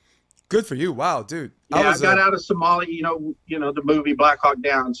Blackhawks. Good for you. Wow, dude. Yeah, I got out of Somalia, the movie Black Hawk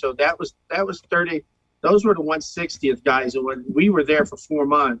Down. So that was 30. Those were the 160th guys. And when we were there for 4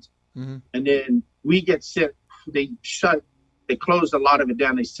 months, and then we get sent, they closed a lot of it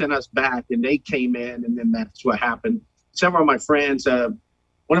down. They sent us back, and they came in, and then that's what happened. Several of my friends,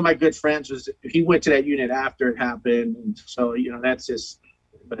 one of my good friends he went to that unit after it happened. And so, that's just,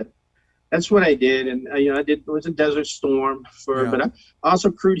 but That's what I did, and it was a Desert Storm but I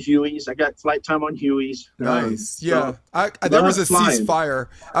also crewed Hueys. I got flight time on Hueys. Nice, yeah. There was a ceasefire.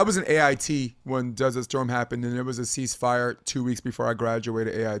 I was an AIT when Desert Storm happened, and there was a ceasefire 2 weeks before I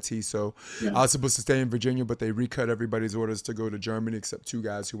graduated AIT. So I was supposed to stay in Virginia, but they recut everybody's orders to go to Germany, except 2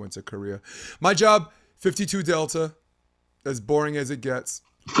 guys who went to Korea. My job, 52 Delta, as boring as it gets.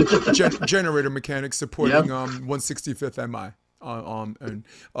 Generator mechanics supporting 165th MI. And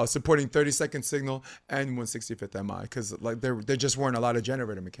supporting 32nd signal and 165th MI, because like there just weren't a lot of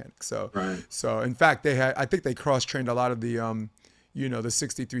generator mechanics. So in fact I think they cross trained a lot of the the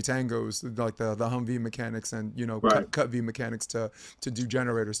 63 Tangos, like the Humvee mechanics and cut V mechanics to do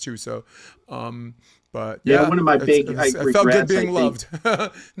generators too. So but one of my big it felt good being loved.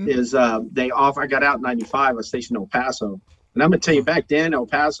 Is I got out in 95. I was stationed in El Paso, and I'm gonna tell you, back then El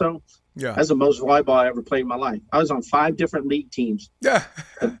Paso, that's the most volleyball I ever played in my life. I was on 5 different league teams. Yeah.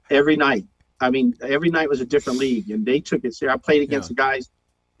 Every night. I mean, every night was a different league, and they took it serious. I played against the guys.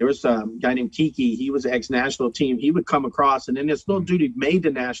 There was a guy named Kiki. He was an ex-national team. He would come across, and then this little dude who made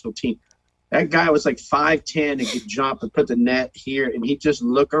the national team. That guy was like 5'10" and could jump and put the net here, and he'd just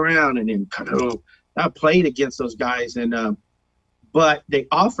look around and then I played against those guys, and but they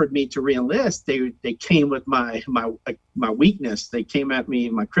offered me to re-enlist. They came with my weakness. They came at me,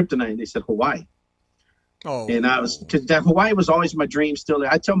 my kryptonite. They said Hawaii. Oh. And because Hawaii was always my dream still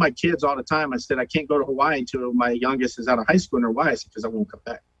there. I tell my kids all the time, I said, I can't go to Hawaii until my youngest is out of high school in Hawaii, because I won't come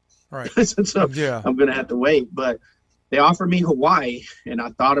back. Right. So I'm going to have to wait. But they offered me Hawaii, and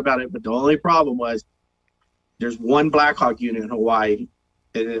I thought about it. But the only problem was there's one Black Hawk unit in Hawaii,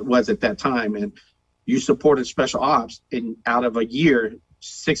 and it was at that time. And you supported special ops, and out of a year,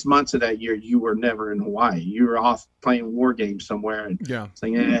 6 months of that year, you were never in Hawaii. You were off playing war games somewhere and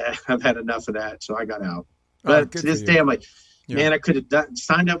saying, I've had enough of that. So I got out. But to this day, I'm like, man, I could have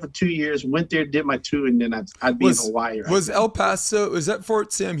signed up for 2 years, went there, did my 2, and then I'd be in Hawaii. Was El Paso, is that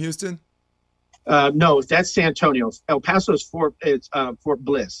Fort Sam Houston? No, that's San Antonio. El Paso is Fort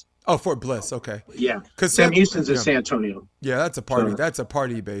Bliss. Oh, Fort Bliss. Okay. Yeah. Because Sam Houston's in San Antonio. Yeah, that's a party. That's a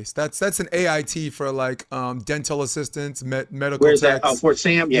party base. That's an AIT for like dental assistants, medical. Where's techs. That? Oh, Fort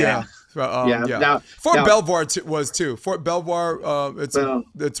Sam. Yeah. Now, Fort Belvoir was too. Fort Belvoir.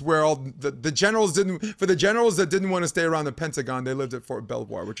 It's where all the generals for the generals that didn't want to stay around the Pentagon, they lived at Fort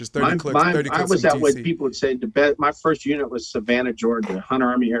Belvoir, which is 30 clicks. I was at what people would say my first unit was Savannah, Georgia, Hunter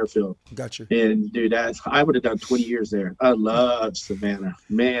Army Airfield. Gotcha. And dude, I would have done 20 years there. I love Savannah.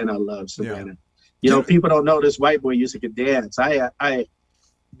 Man, I love Savannah. People don't know this white boy used to get dance. I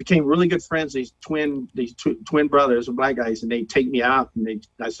became really good friends. These twin brothers, Black guys, and they take me out, and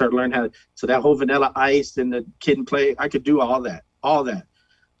I started learning how to. So that whole Vanilla Ice and the Kid and Play, I could do all that.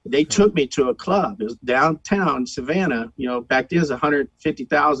 They took me to a club. It was downtown Savannah. Back then it was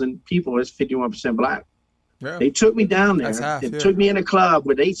 150,000 people. It's 51% Black. Yeah. They took me down there. Took me in a club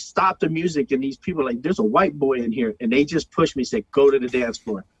where they stopped the music, and these people were like, there's a white boy in here, and they just pushed me, said, go to the dance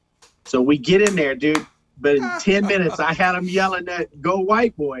floor. So we get in there, dude. But in 10 minutes, I had them yelling at "Go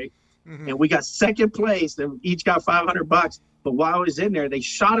White Boy," and we got second place. And each got $500. But while I was in there, they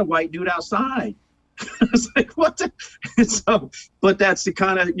shot a white dude outside. I was like, "What?" But that's the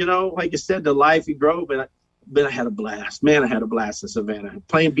kind of like I said, the life you grow. But I had a blast, man. I had a blast in Savannah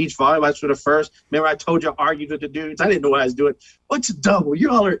playing beach volleyball for the first. Remember, I told you I argued with the dudes. I didn't know what I was doing. What's a double?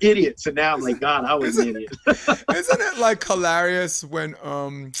 You all are idiots. And now I'm like, God, I was an idiot. Isn't it like hilarious when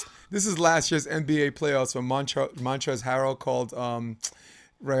this is last year's NBA playoffs when Montrezl Harrell called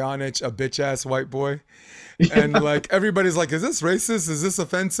Raonic a bitch ass white boy, and like everybody's like, is this racist? Is this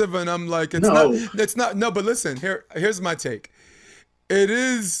offensive? And I'm like, it's not. No, but listen, here's my take. It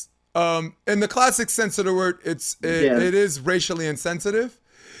is in the classic sense of the word, it is racially insensitive,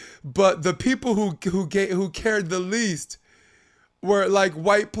 but the people who cared the least were like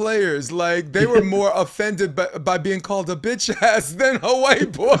white players. Like they were more offended by being called a bitch ass than a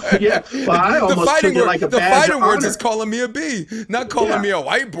white boy. Yeah, well, I almost took it like a badge of honor. The fighting words is calling me a B, not calling me a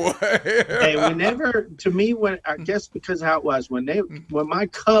white boy. Hey, to me, when I guess because how it was when my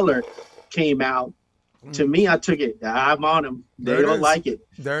color came out, to me, I took it. I'm on them. They don't like it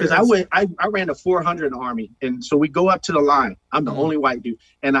because I ran a 400 in the Army, and so we go up to the line. I'm the only white dude,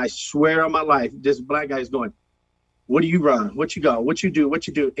 and I swear on my life, this Black guy is going, what do you run? What you go? What you do? What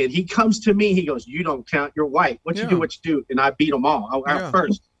you do? And he comes to me. He goes, you don't count. You're white. What you do? What you do? And I beat them all out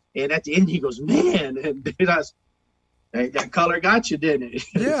first. And at the end, he goes, man. And that color got you, didn't it?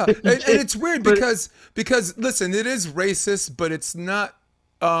 Yeah. And it's weird because listen, it is racist, but it's not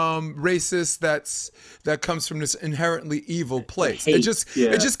racist that comes from this inherently evil place. Hate,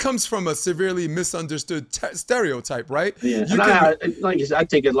 It just comes from a severely misunderstood stereotype, right? Yeah, and I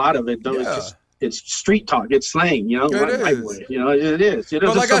think a lot of it though is just it's street talk, it's slang, you know. It is. You know, it is. You know,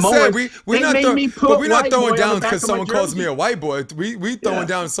 but like Samoans, I said, we're not throwing down because someone calls me a white boy. We throwing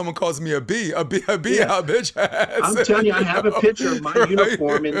down if someone calls me a B out bitch ass. I'm telling you, I have a picture of my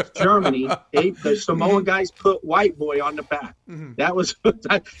uniform in Germany. The Samoan guys put white boy on the back. That was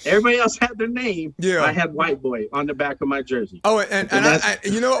everybody else had their name. Yeah, I had white boy on the back of my jersey. Oh, and I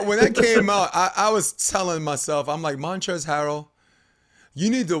you know what? When that came out, I was telling myself, I'm like, Montrezl Harrell, you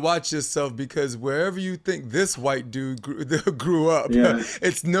need to watch yourself, because wherever you think this white dude grew up,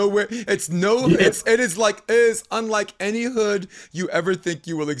 it's nowhere. It is unlike any hood you ever think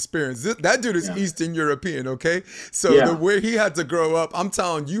you will experience. That dude is Eastern European, okay? So the way he had to grow up, I'm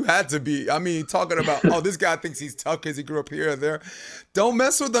telling you, had to be. I mean, talking about, oh, this guy thinks he's tough because he grew up here or there. Don't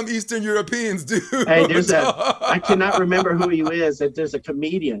mess with them Eastern Europeans, dude. Hey, I cannot remember who he is. There's a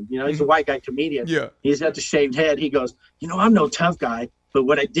comedian, you know, he's a white guy comedian. Yeah. He's got the shaved head. He goes, you know, I'm no tough guy, but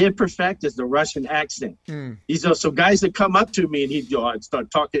what I did perfect is the Russian accent. He's so guys that come up to me and he'd go and start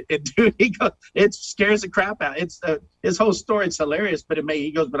talking, and dude, he goes, it scares the crap out. It's his whole story. It's hilarious, but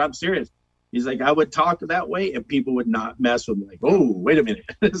he goes, but I'm serious. He's like, I would talk that way and people would not mess with me. Like, oh, wait a minute.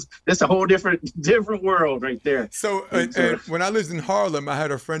 That's a whole different world right there. So and when I lived in Harlem, I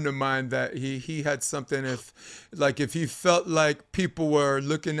had a friend of mine that he had something, if he felt like people were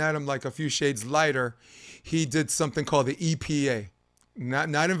looking at him like a few shades lighter, he did something called the EPA.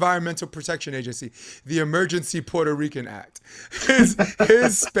 Not Environmental Protection Agency, the Emergency Puerto Rican Act. His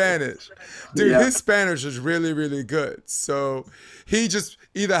Spanish, dude, his Spanish is really, really good. So he just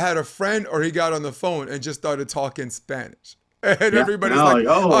either had a friend or he got on the phone and just started talking Spanish. And everybody's like,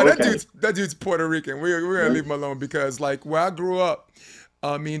 that dude's Puerto Rican. We're going to leave him alone, because like where I grew up,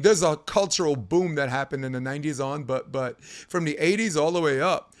 I mean, there's a cultural boom that happened in the 90s on, but from the 80s all the way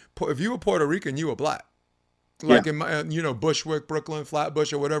up, if you were Puerto Rican, you were black. Like in my, Bushwick, Brooklyn,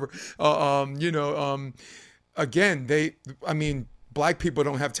 Flatbush, or whatever. Again, black people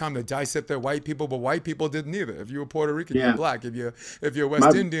don't have time to dissect their white people, but white people didn't either. If you were Puerto Rican, you're black. If you're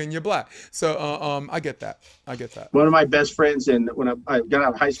West Indian, you're black. So I get that. One of my best friends, when I got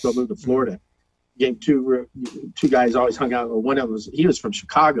out of high school, I moved to Florida. Game two guys always hung out. One of them was from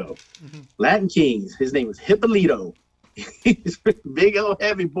Chicago, Latin Kings. His name was Hippolito. He's a big old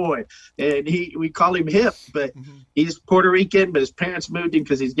heavy boy, and we call him Hip, but he's Puerto Rican, but his parents moved him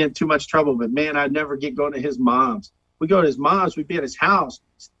because he's getting too much trouble. But man, I'd never get going to his mom's. We go to his mom's, we'd be at his house,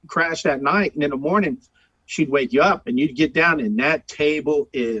 crash that night, and in the morning she'd wake you up and you'd get down and that table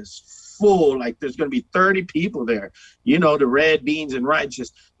is full, like there's going to be 30 people there, the red beans and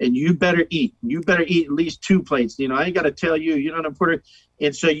rice, and you better eat at least 2 plates. I ain't got to tell you, I'm Puerto.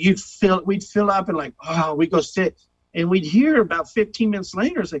 And so we'd fill up and like, oh, we go sit. And we'd hear about 15 minutes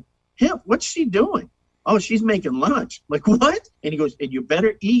later, it's like, Hip, what's she doing? Oh, she's making lunch. Like, what? And he goes, and you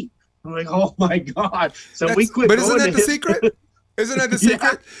better eat. I'm like, oh, my God. So we quit. But isn't that the secret? Isn't that the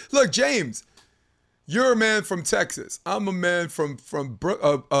secret? Look, James, you're a man from Texas. I'm a man from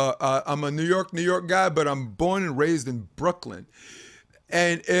I'm a New York guy, but I'm born and raised in Brooklyn.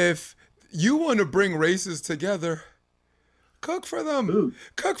 And if you want to bring races together, cook for them. Food.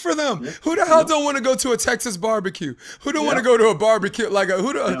 Cook for them. Yeah. Who the hell don't want to go to a Texas barbecue? Who don't want to go to a barbecue? Who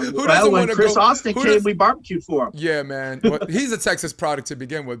doesn't want to go? Chris Austin came, we barbecued for him. Yeah, man. Well, he's a Texas product to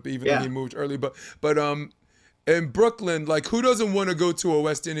begin with, even though he moved early. But in Brooklyn, who doesn't want to go to a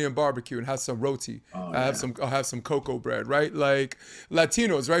West Indian barbecue and have some roti? Have some cocoa bread, right? Like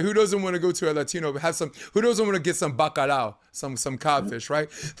Latinos, right? Who doesn't want to go to a Latino? Who doesn't want to get some bacalao, some codfish, right?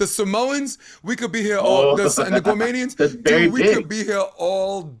 The Samoans, we could be here and the Guamanians, we could be here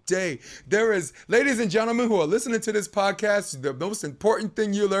all day. There is, ladies and gentlemen who are listening to this podcast, the most important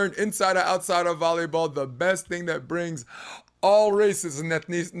thing you learn inside or outside of volleyball, the best thing that brings all races and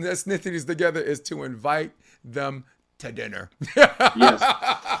ethnicities together is to invite them to dinner. Yes.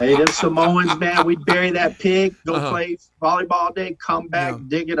 Hey, them Samoans, man, we'd bury that pig, go play volleyball all day, come back,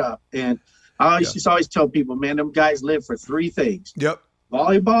 dig it up. And I used to always tell people, man, them guys live for 3 things. Yep.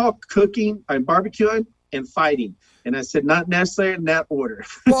 Volleyball, cooking, and barbecuing, and fighting. And I said, not necessarily in that order.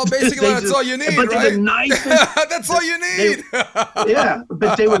 Well, basically, that's all you need, but right? The nicest, that's all you need.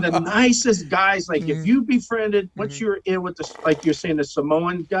 But they were the nicest guys. Like, if you befriended, once you were in with like you're saying, the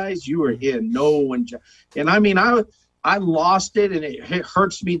Samoan guys, you were in. No one. And I mean, I lost it, and it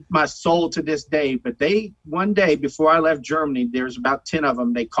hurts me, my soul to this day. But one day before I left Germany, there's about 10 of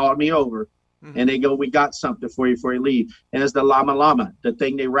them. They called me over, and they go, we got something for you before you leave. And it's the Lama Lama, the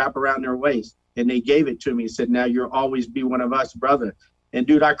thing they wrap around their waist. And they gave it to me and said, now you'll always be one of us, brother. And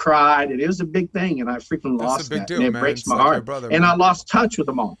dude, I cried, and it was a big thing, and I freaking That's lost a big that. deal, And it man. breaks It's my like your heart. brother, And man. I lost touch with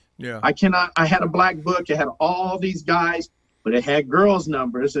them all. Yeah. I had a black book. It had all these guys, but it had girls'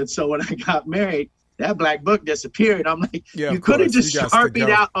 numbers. And so when I got married, that black book disappeared. I'm like, Yeah, you of could have course. just You guys could sharpied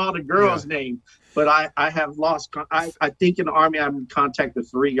go. out all the girls' names. But I have lost. I think in the Army, I'm in contact with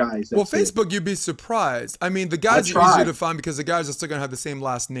 3 guys. Well, That's it. Facebook, you'd be surprised. I mean, the guys are tried. easier to find because the guys are still gonna have the same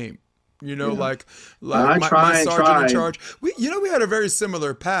last name. You know, Yeah. like I my try and sergeant in try. charge. We had a very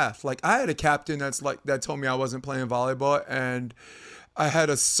similar path. Like I had a captain that told me I wasn't playing volleyball, and I had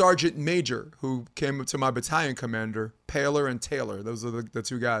a sergeant major who came up to my battalion commander, Paler and Taylor. Those are the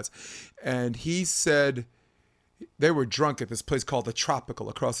 2 guys, and he said they were drunk at this place called the Tropical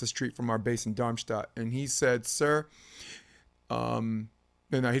across the street from our base in Darmstadt, and he said, "Sir," no,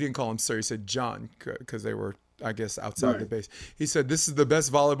 he didn't call him sir. He said John because they were, I guess, outside the base. He said, "This is the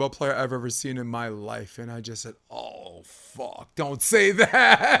best volleyball player I've ever seen in my life." And I just said, "Oh, fuck, don't say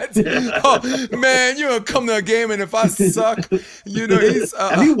that." Oh, man, you're going to come to a game and if I suck, he's...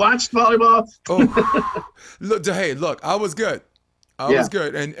 Have you watched volleyball? Look, I was good. I was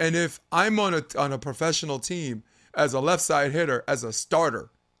good. And if I'm on a professional team as a left side hitter, as a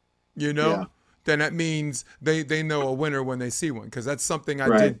starter, then that means they know a winner when they see one, because that's something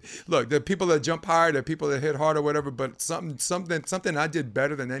I did. Look, the people that jump higher, the people that hit hard or whatever, but something I did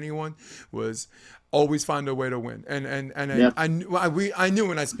better than anyone was always find a way to win. And I knew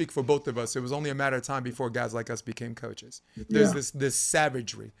when I speak for both of us, it was only a matter of time before guys like us became coaches. There's this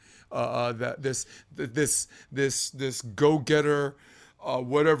savagery, this go-getter,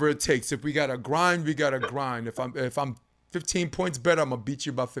 whatever it takes. If we gotta grind, we gotta grind. If I'm 15 points better, I'm gonna beat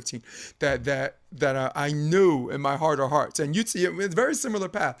you by 15. That I knew in my heart of hearts, and you'd see it. It's a very similar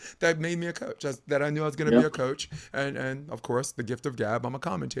path that made me a coach. That I knew I was gonna be a coach, and of course the gift of gab. I'm a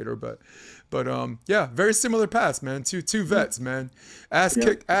commentator, but very similar paths, man. Two vets, man.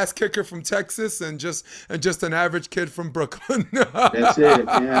 Ass kicker from Texas, and just an average kid from Brooklyn. That's it,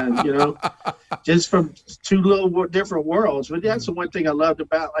 man. Just from 2 little different worlds. But that's the one thing I loved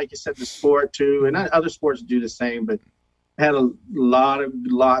about, like you said, the sport too, and other sports do the same, but. Had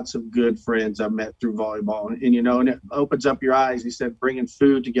lots of good friends I met through volleyball, and it opens up your eyes. He said, bringing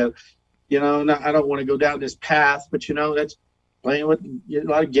food together, and I don't want to go down this path, but that's playing with a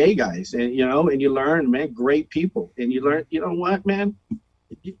lot of gay guys, and and you learn, man, great people, and you learn, what, man,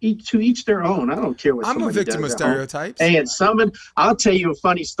 to each their own. I don't care what I'm a victim of stereotypes. And I'll tell you a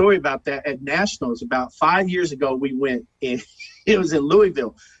funny story about that. At Nationals about 5 years ago, we went, and it was in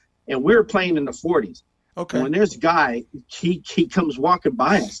Louisville, and we were playing in the 40s. Okay. And when there's a guy, he comes walking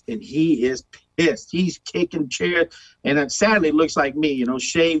by us, and he is pissed. He's kicking chairs, and it sadly looks like me,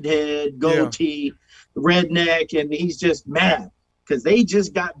 shaved head, goatee, redneck, and he's just mad because they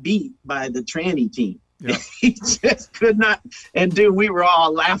just got beat by the tranny team. Yeah. He just could not. And dude, we were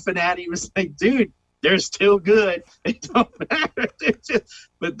all laughing at him. He was like, dude, they're still good. It don't matter.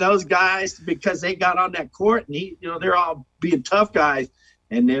 But those guys, because they got on that court, and they're all being tough guys.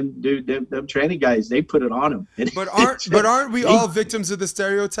 And then, dude, them tranny guys, they put it on them. But aren't we all victims of the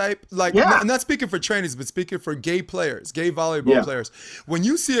stereotype? Like, I'm not speaking for trannies, but speaking for gay players, gay volleyball players. When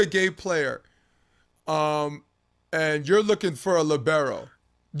you see a gay player, and you're looking for a libero,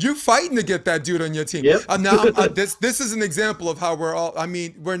 you're fighting to get that dude on your team. Yep. This is an example of how we're all. I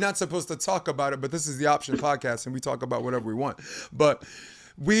mean, we're not supposed to talk about it, but this is the Option Podcast, and we talk about whatever we want. But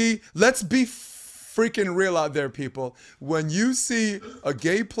let's be freaking real out there, people. When you see a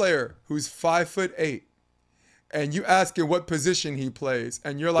gay player who's 5'8", and you ask him what position he plays,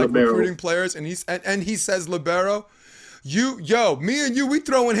 and you're like libero. Recruiting players, and he says libero, me and you, we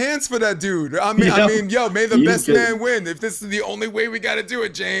throwing hands for that dude. I mean, may the best man win. If this is the only way we got to do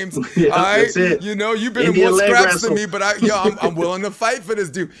it, James. All right, that's it. You've been in more scraps than me, but I'm willing to fight for this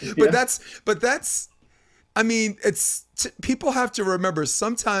dude. But that's. I mean, people have to remember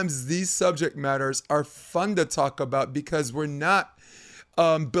the these subject matters are fun to talk about because we're not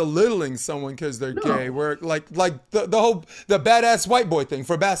belittling someone because they're gay. We're like the badass white boy thing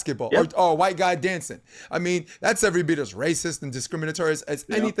for basketball, or white guy dancing. I mean, that's every bit as racist and discriminatory as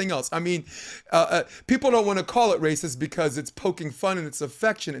anything else. I mean, people don't want to call it racist because it's poking fun and it's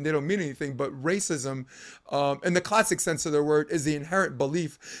affection and they don't mean anything. But racism, in the classic sense of the word, is the inherent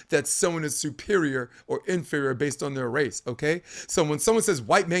belief that someone is superior or inferior based on their race. Okay, so when someone says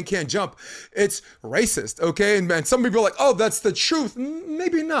white man can't jump, it's racist. Okay, and some people are like, oh, that's the truth.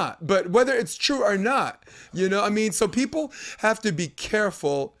 Maybe not, but whether it's true or not, I mean, so people have to be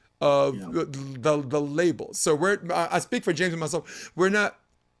careful of the labels. So I speak for James and myself.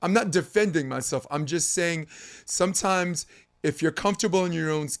 I'm not defending myself. I'm just saying sometimes if you're comfortable in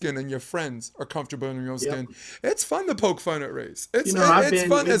your own skin and your friends are comfortable in your own skin, it's fun to poke fun at race. It's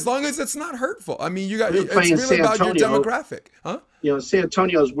fun as long as it's not hurtful. I mean, it's really about your demographic, huh? San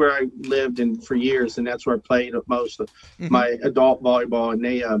Antonio is where I lived for years, and that's where I played most of my adult volleyball. And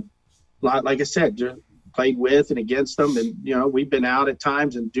they, like I said, played with and against them, and we've been out at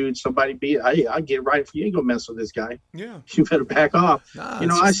times, and somebody I get right for you. Ain't gonna mess with this guy. Yeah, you better back off.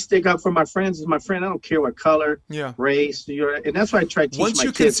 I stick up for my friends as my friend. I don't care what color, race, and that's why I try to teach my kids. Once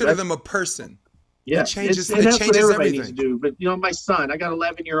you consider them a person, it changes what everybody needs to do. But my son, I got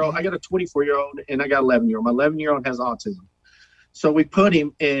 11-year-old, I got a 24-year-old, and I got 11-year-old. My 11-year-old has autism, so we put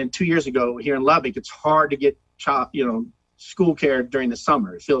him in 2 years ago here in Lubbock. It's hard to get school care during the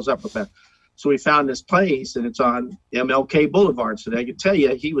summer. It fills up with that. So we found this place, and it's on MLK Boulevard. So I can tell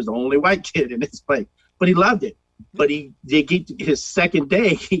you, he was the only white kid in this place, but he loved it. But his second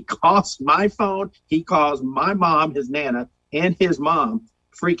day, he calls my phone. He calls my mom, his Nana, and his mom,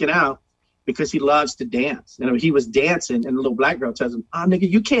 freaking out because he loves to dance. And he was dancing, and the little black girl tells him, "Oh, nigga,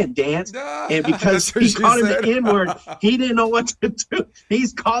 you can't dance." And because he called him the N-word, he didn't know what to do.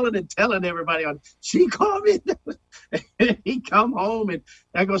 He's calling and telling everybody she called me. He come home, and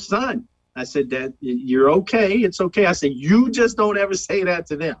I go, "Son," I said, "Dad, you're okay. It's okay." I said, "You just don't ever say that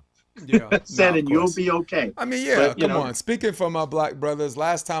to them." Yeah, and you'll be okay. I mean, yeah, come on. Speaking for my black brothers,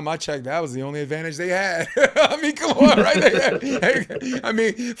 last time I checked, that was the only advantage they had. I mean, come on, right there. I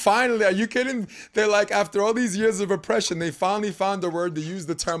mean, finally, are you kidding? They're like, after all these years of oppression, they finally found a word to use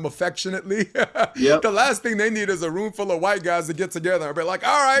the term affectionately. Yep. The last thing they need is a room full of white guys to get together and be like,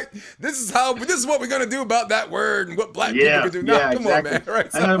 all right, this is what we're going to do about that word and what black people can do. No, come on, man.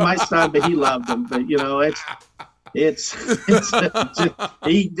 Right? I know my son, but he loved them. But, it's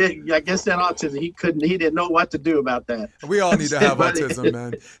he did. I guess that autism, he didn't know what to do about that. We all need to have autism,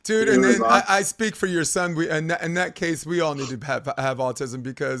 man, dude. And then I speak for your son. In that case, we all need to have autism,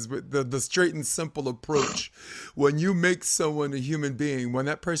 because the straight and simple approach, when you make someone a human being, when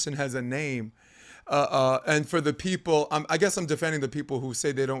that person has a name. And for the people, I guess I'm defending the people who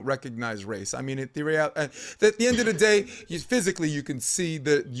say they don't recognize race. I mean, at the end of the day, physically you can see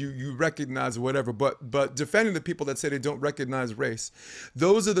that you recognize whatever. But defending the people that say they don't recognize race,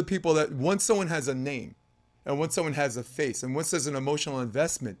 those are the people that once someone has a name, and once someone has a face, and once there's an emotional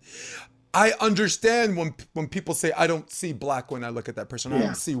investment. I understand when people say, I don't see black when I look at that person. I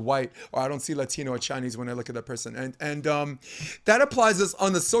don't see white, or I don't see Latino or Chinese when I look at that person. And that applies us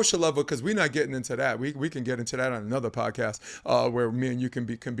on the social level, because we're not getting into that. We can get into that on another podcast where me and you can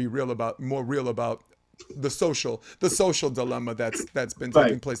be more real about the social dilemma that's been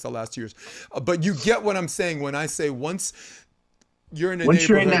taking place the last years. But you get what I'm saying when I say once you're in a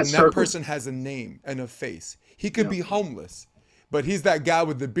neighborhood and that person has a name and a face. He could be homeless, but he's that guy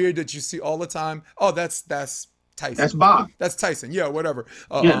with the beard that you see all the time. Oh, that's Tyson. That's Bob. That's Tyson. Yeah, whatever.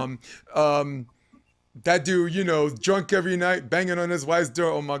 That dude, drunk every night, banging on his wife's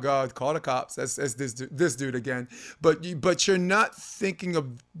door. Oh my God, call the cops. That's this dude again. But you're not thinking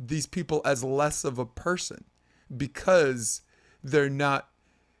of these people as less of a person, because they're not.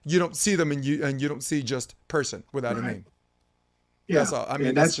 You don't see them, and you don't see just person without a name. Yeah, that's all. I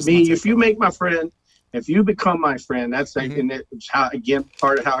mean, that's me. If you make my friend. If you become my friend, that's and it's how, again,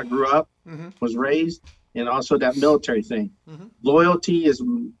 part of how I grew up, was raised, and also that military thing. Loyalty is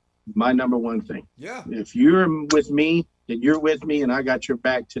my number one thing. Yeah. If you're with me, then you're with me, and I got your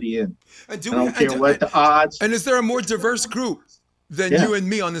back to the end. I don't care what the odds. And is there a more diverse group than you and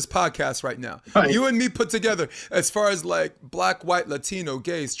me on this podcast right now? Right. You and me put together, as far as like black, white, Latino,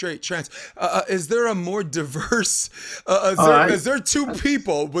 gay, straight, trans. Is there a more diverse? Is there two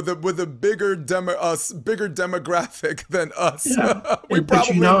people with a bigger demographic than us? Yeah.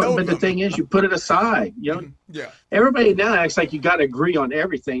 But the thing is, you put it aside. Everybody now acts like you got to agree on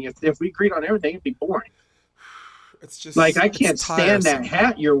everything. If we agreed on everything, it'd be boring. It's just like I can't stand that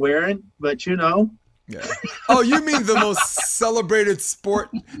hat you're wearing, but Yeah. Oh, you mean the most celebrated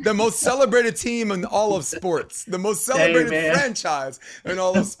the most celebrated team in all of sports, the most celebrated franchise in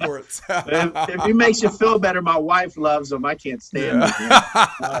all of sports. if it makes you feel better, my wife loves them. I can't stand them.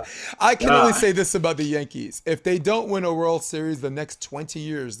 I can only say this about the Yankees: if they don't win a World Series the next 20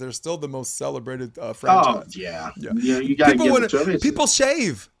 years, they're still the most celebrated franchise. Oh yeah. You got to give it to them. People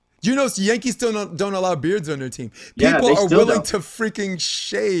shave. Yankees still don't allow beards on their team. People are willing to freaking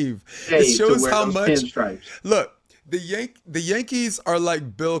shave. It shows how much. Look, the Yankees are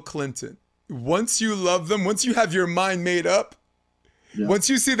like Bill Clinton. Once you love them, once you have your mind made up, Yeah. Once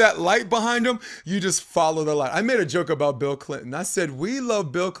you see that light behind him, you just follow the light. I made a joke about Bill Clinton. I said, we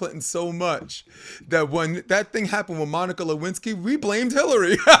love Bill Clinton so much that when that thing happened with Monica Lewinsky, we blamed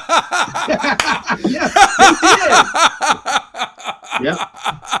Hillary. Yeah,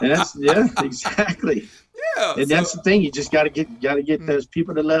 they did. Yeah, exactly. Yeah, and that's the thing. You just got to get those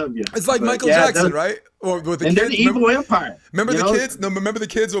people to love you. It's like Michael Jackson, right? Or with the and kids. They're the evil empire. Remember the kids? No, remember the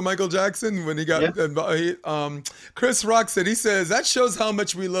kids with Michael Jackson when he got Chris Rock said, he says, that shows how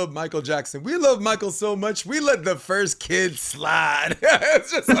much we love Michael Jackson. We love Michael so much, we let the first kid slide.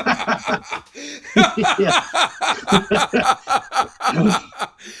 It's just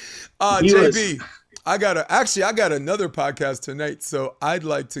JB, I got another podcast tonight, so I'd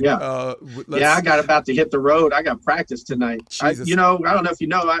like to. I got about to hit the road. I got practice tonight. I don't know if you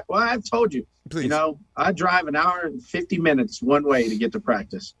know. I've told you. Please. You know, I drive an hour and 50 minutes one way to get to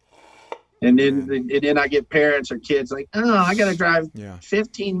practice, and then I get parents or kids like, oh, I got to drive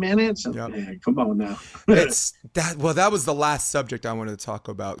 15 minutes. Yep. Man, come on now. It's that. Well, that was the last subject I wanted to talk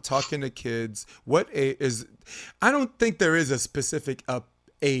about. Talking to kids. I don't think there is a specific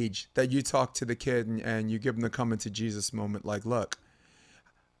age that you talk to the kid and you give them the coming to Jesus moment. Like, look,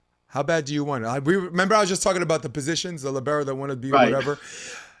 how bad do you want it? Remember I was just talking about the positions, the libero that want to be whatever.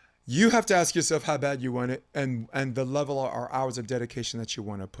 You have to ask yourself how bad you want it and the level or hours of dedication that you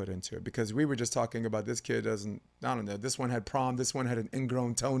want to put into it. Because we were just talking about this kid doesn't, I don't know, this one had prom, this one had an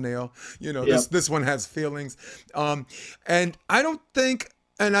ingrown toenail, this one has feelings. And I don't think,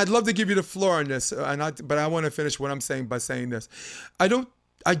 and I'd love to give you the floor on this, but I want to finish what I'm saying by saying this. I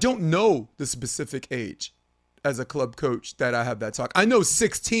don't know the specific age as a club coach that I have that talk. I know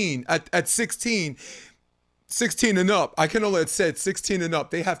 16, at 16 and up, I can only say 16 and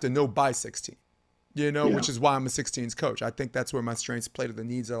up, they have to know by 16, which is why I'm a 16s coach. I think that's where my strengths play to the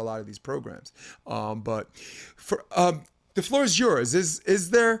needs of a lot of these programs. But for the floor is yours. Is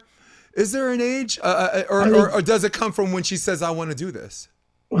there an age or does it come from when she says, I want to do this?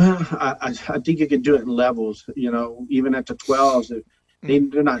 Well, I think you can do it in levels, even at the 12s.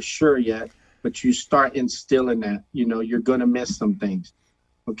 They're not sure yet, but you start instilling that, you're going to miss some things.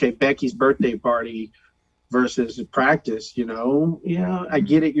 Okay, Becky's birthday party versus practice, I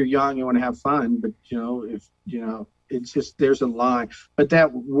get it. You're young, you want to have fun, but, it's just, there's a line. But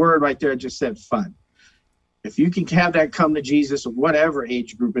that word right there just said fun. If you can have that come to Jesus, whatever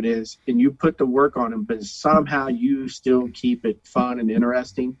age group it is, and you put the work on them, but somehow you still keep it fun and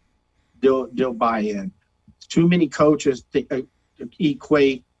interesting, they'll buy in. Too many coaches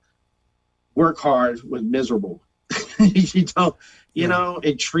equate work hard with miserable. You don't,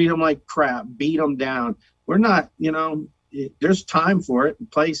 and treat them like crap, beat them down. We're not, there's time for it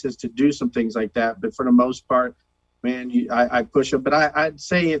and places to do some things like that. But for the most part, man, I push them. But I'd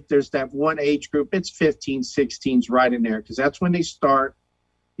say if there's that one age group, it's 15, 16s right in there, because that's when they start.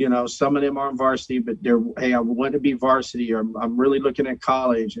 Some of them are on varsity, but hey, I want to be varsity, or I'm really looking at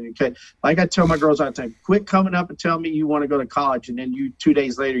college. And okay, like I tell my girls all the time, quit coming up and tell me you want to go to college, and then 2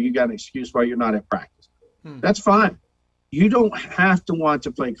 days later you got an excuse why you're not at practice. That's fine. You don't have to want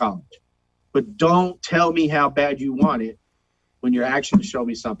to play college, but don't tell me how bad you want it when your actions show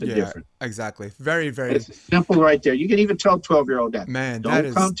me something different. Exactly. Very, very. It's simple right there. You can even tell 12-year-old that. Man,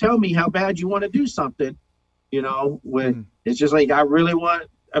 don't come tell me how bad you want to do something. When it's just like, I really want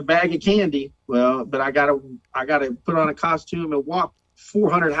a bag of candy. Well, but I gotta put on a costume and walk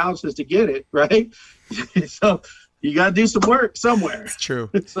 400 houses to get it, right? So you gotta do some work somewhere. It's true.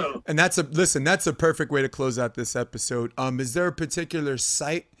 And that's a perfect way to close out this episode. Is there a particular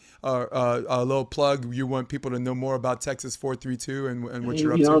site or a little plug you want people to know more about Texas 432 and what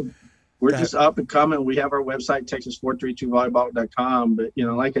you're up to? We're just up and coming. We have our website, texas432volleyball.com. But,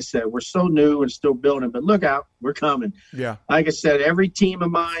 like I said, we're so new and still building. But look out, we're coming. Yeah. Like I said, every team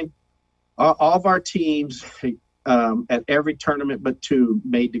of mine, all of our teams at every tournament but 2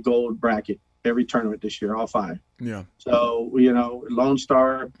 made the gold bracket every tournament this year, all 5. Yeah. So, Lone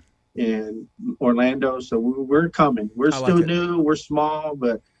Star and Orlando. So we're coming. We're still new. We're small,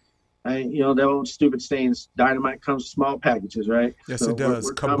 but the old stupid sayings, dynamite comes in small packages, right? Yes, so it does.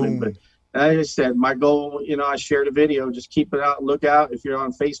 We're Kaboom. coming, but like I said, my goal, I shared a video. Just keep it out. Look out. If you're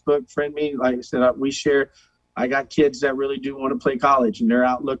on Facebook, friend me. Like I said, we share. I got kids that really do want to play college, and they're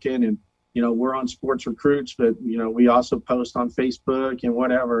out looking. And, we're on Sports Recruits, but, we also post on Facebook and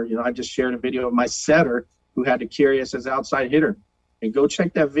whatever. I just shared a video of my setter who had to carry us as outside hitter. And go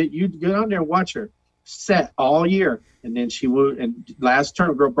check that video. You get on there and watch her set all year. And then she would, and last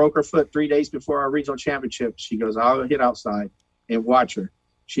term, girl broke her foot 3 days before our regional championship. She goes, I'll hit outside and watch her.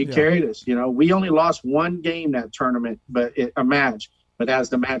 She carried us. We only lost 1 game that tournament, but a match. But that was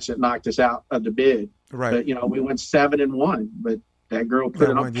the match that knocked us out of the bid. Right. But we went 7-1. But That girl put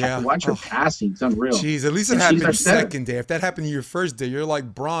it on. Yeah. Watch her passing. It's unreal. Jeez, at least it happened your second day. If that happened your first day, you're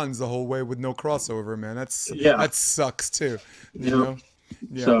like bronze the whole way with no crossover, man. That sucks too. You know?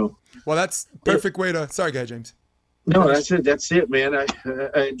 Yeah. So, well, that's perfect way to. Sorry, go ahead, James. No, that's it, man. I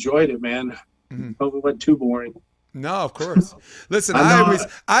enjoyed it, man. Hope it wasn't too boring. No, of course. Listen, I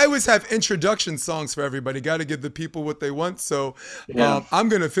always have introduction songs for everybody. Got to give the people what they want. So I'm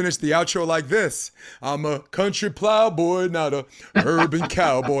going to finish the outro like this. I'm a country plowboy, not a urban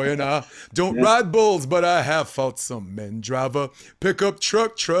cowboy. And I don't ride bulls, but I have fought some men. Drive a pickup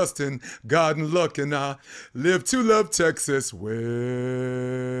truck, trusting God and luck. And I live to love Texas women.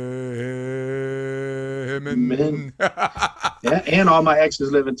 And all my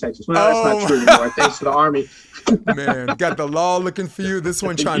exes live in Texas. Well, that's not true anymore. Thanks to the Army. Man, got the law looking for you. This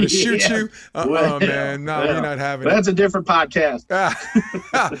one trying to shoot you. Man. No, we're not having it. That's a different podcast.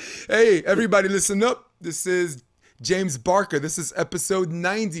 Hey, everybody listen up. This is James Barker. This is episode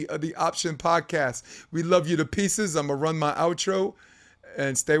 90 of the Option Podcast. We love you to pieces. I'm going to run my outro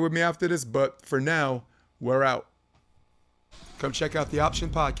and stay with me after this. But for now, we're out. Come check out the Option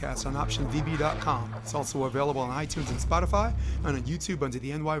Podcast on OptionVB.com. It's also available on iTunes and Spotify and on YouTube under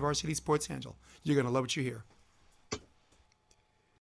the NY Varsity Sports handle. You're going to love what you hear.